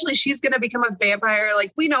 Like, eventually she's going to become a vampire.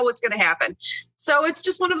 Like, we know what's going to happen. So it's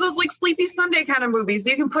just one of those like sleepy Sunday kind of movies.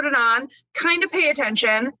 You can put it on, kind of pay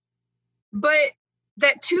attention. But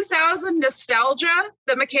that 2000 nostalgia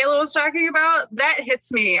that Michaela was talking about, that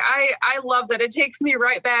hits me. I love that. It takes me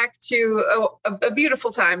right back to a beautiful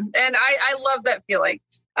time. And I love that feeling.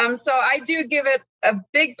 So I do give it a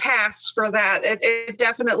big pass for that. It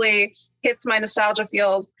definitely hits my nostalgia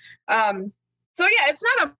feels. So yeah, it's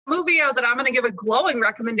not a movie that I'm going to give a glowing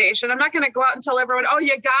recommendation. I'm not going to go out and tell everyone, oh,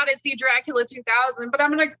 you got to see Dracula 2000. But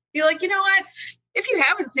I'm going to be like, you know what? If you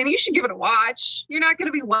haven't seen it, you should give it a watch. You're not going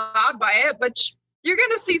to be wowed by it, but you're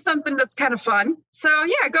going to see something that's kind of fun. So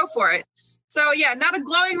yeah, go for it. So yeah, not a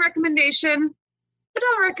glowing recommendation, but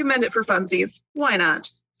I'll recommend it for funsies. Why not?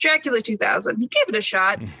 Dracula 2000. Give it a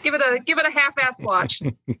shot. Give it a half-ass watch.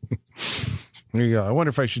 There you go. I wonder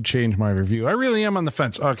if I should change my review. I really am on the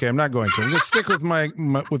fence. Okay, I'm not going to. I'm going to stick with my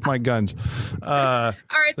guns. All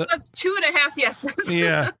right, so that's 2.5 yeses.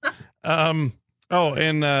 Yeah.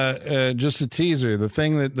 Just a teaser. The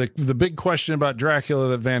thing that the big question about Dracula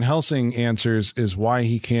that Van Helsing answers is why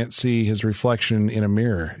he can't see his reflection in a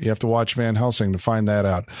mirror. You have to watch Van Helsing to find that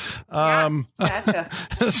out. Yes, gotcha.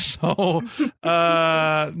 So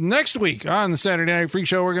next week on the Saturday Night Freak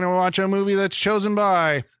Show, we're going to watch a movie that's chosen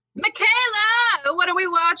by Michaela. What are we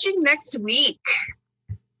watching next week?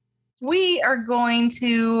 we are going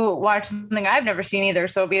to watch something I've never seen either,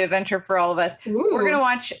 so it'll be an adventure for all of us. Ooh. We're going to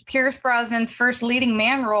watch Pierce Brosnan's first leading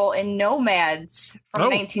man role in Nomads from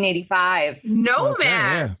 1985. Nomads.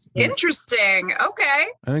 Okay, yeah. Interesting. Okay.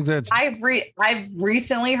 I think that's... I've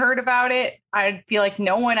recently heard about it. I feel like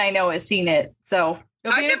no one I know has seen it, so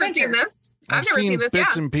it'll be I've never seen this. I've never seen this.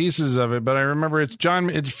 Bits and pieces of it, but I remember it's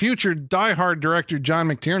future Die Hard director John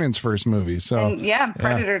McTiernan's first movie. So and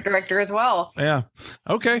Predator director as well. Yeah.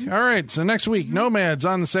 Okay. All right. So next week, Nomads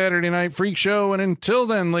on the Saturday Night Freak Show, and until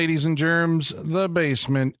then, ladies and germs, the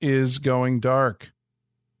basement is going dark.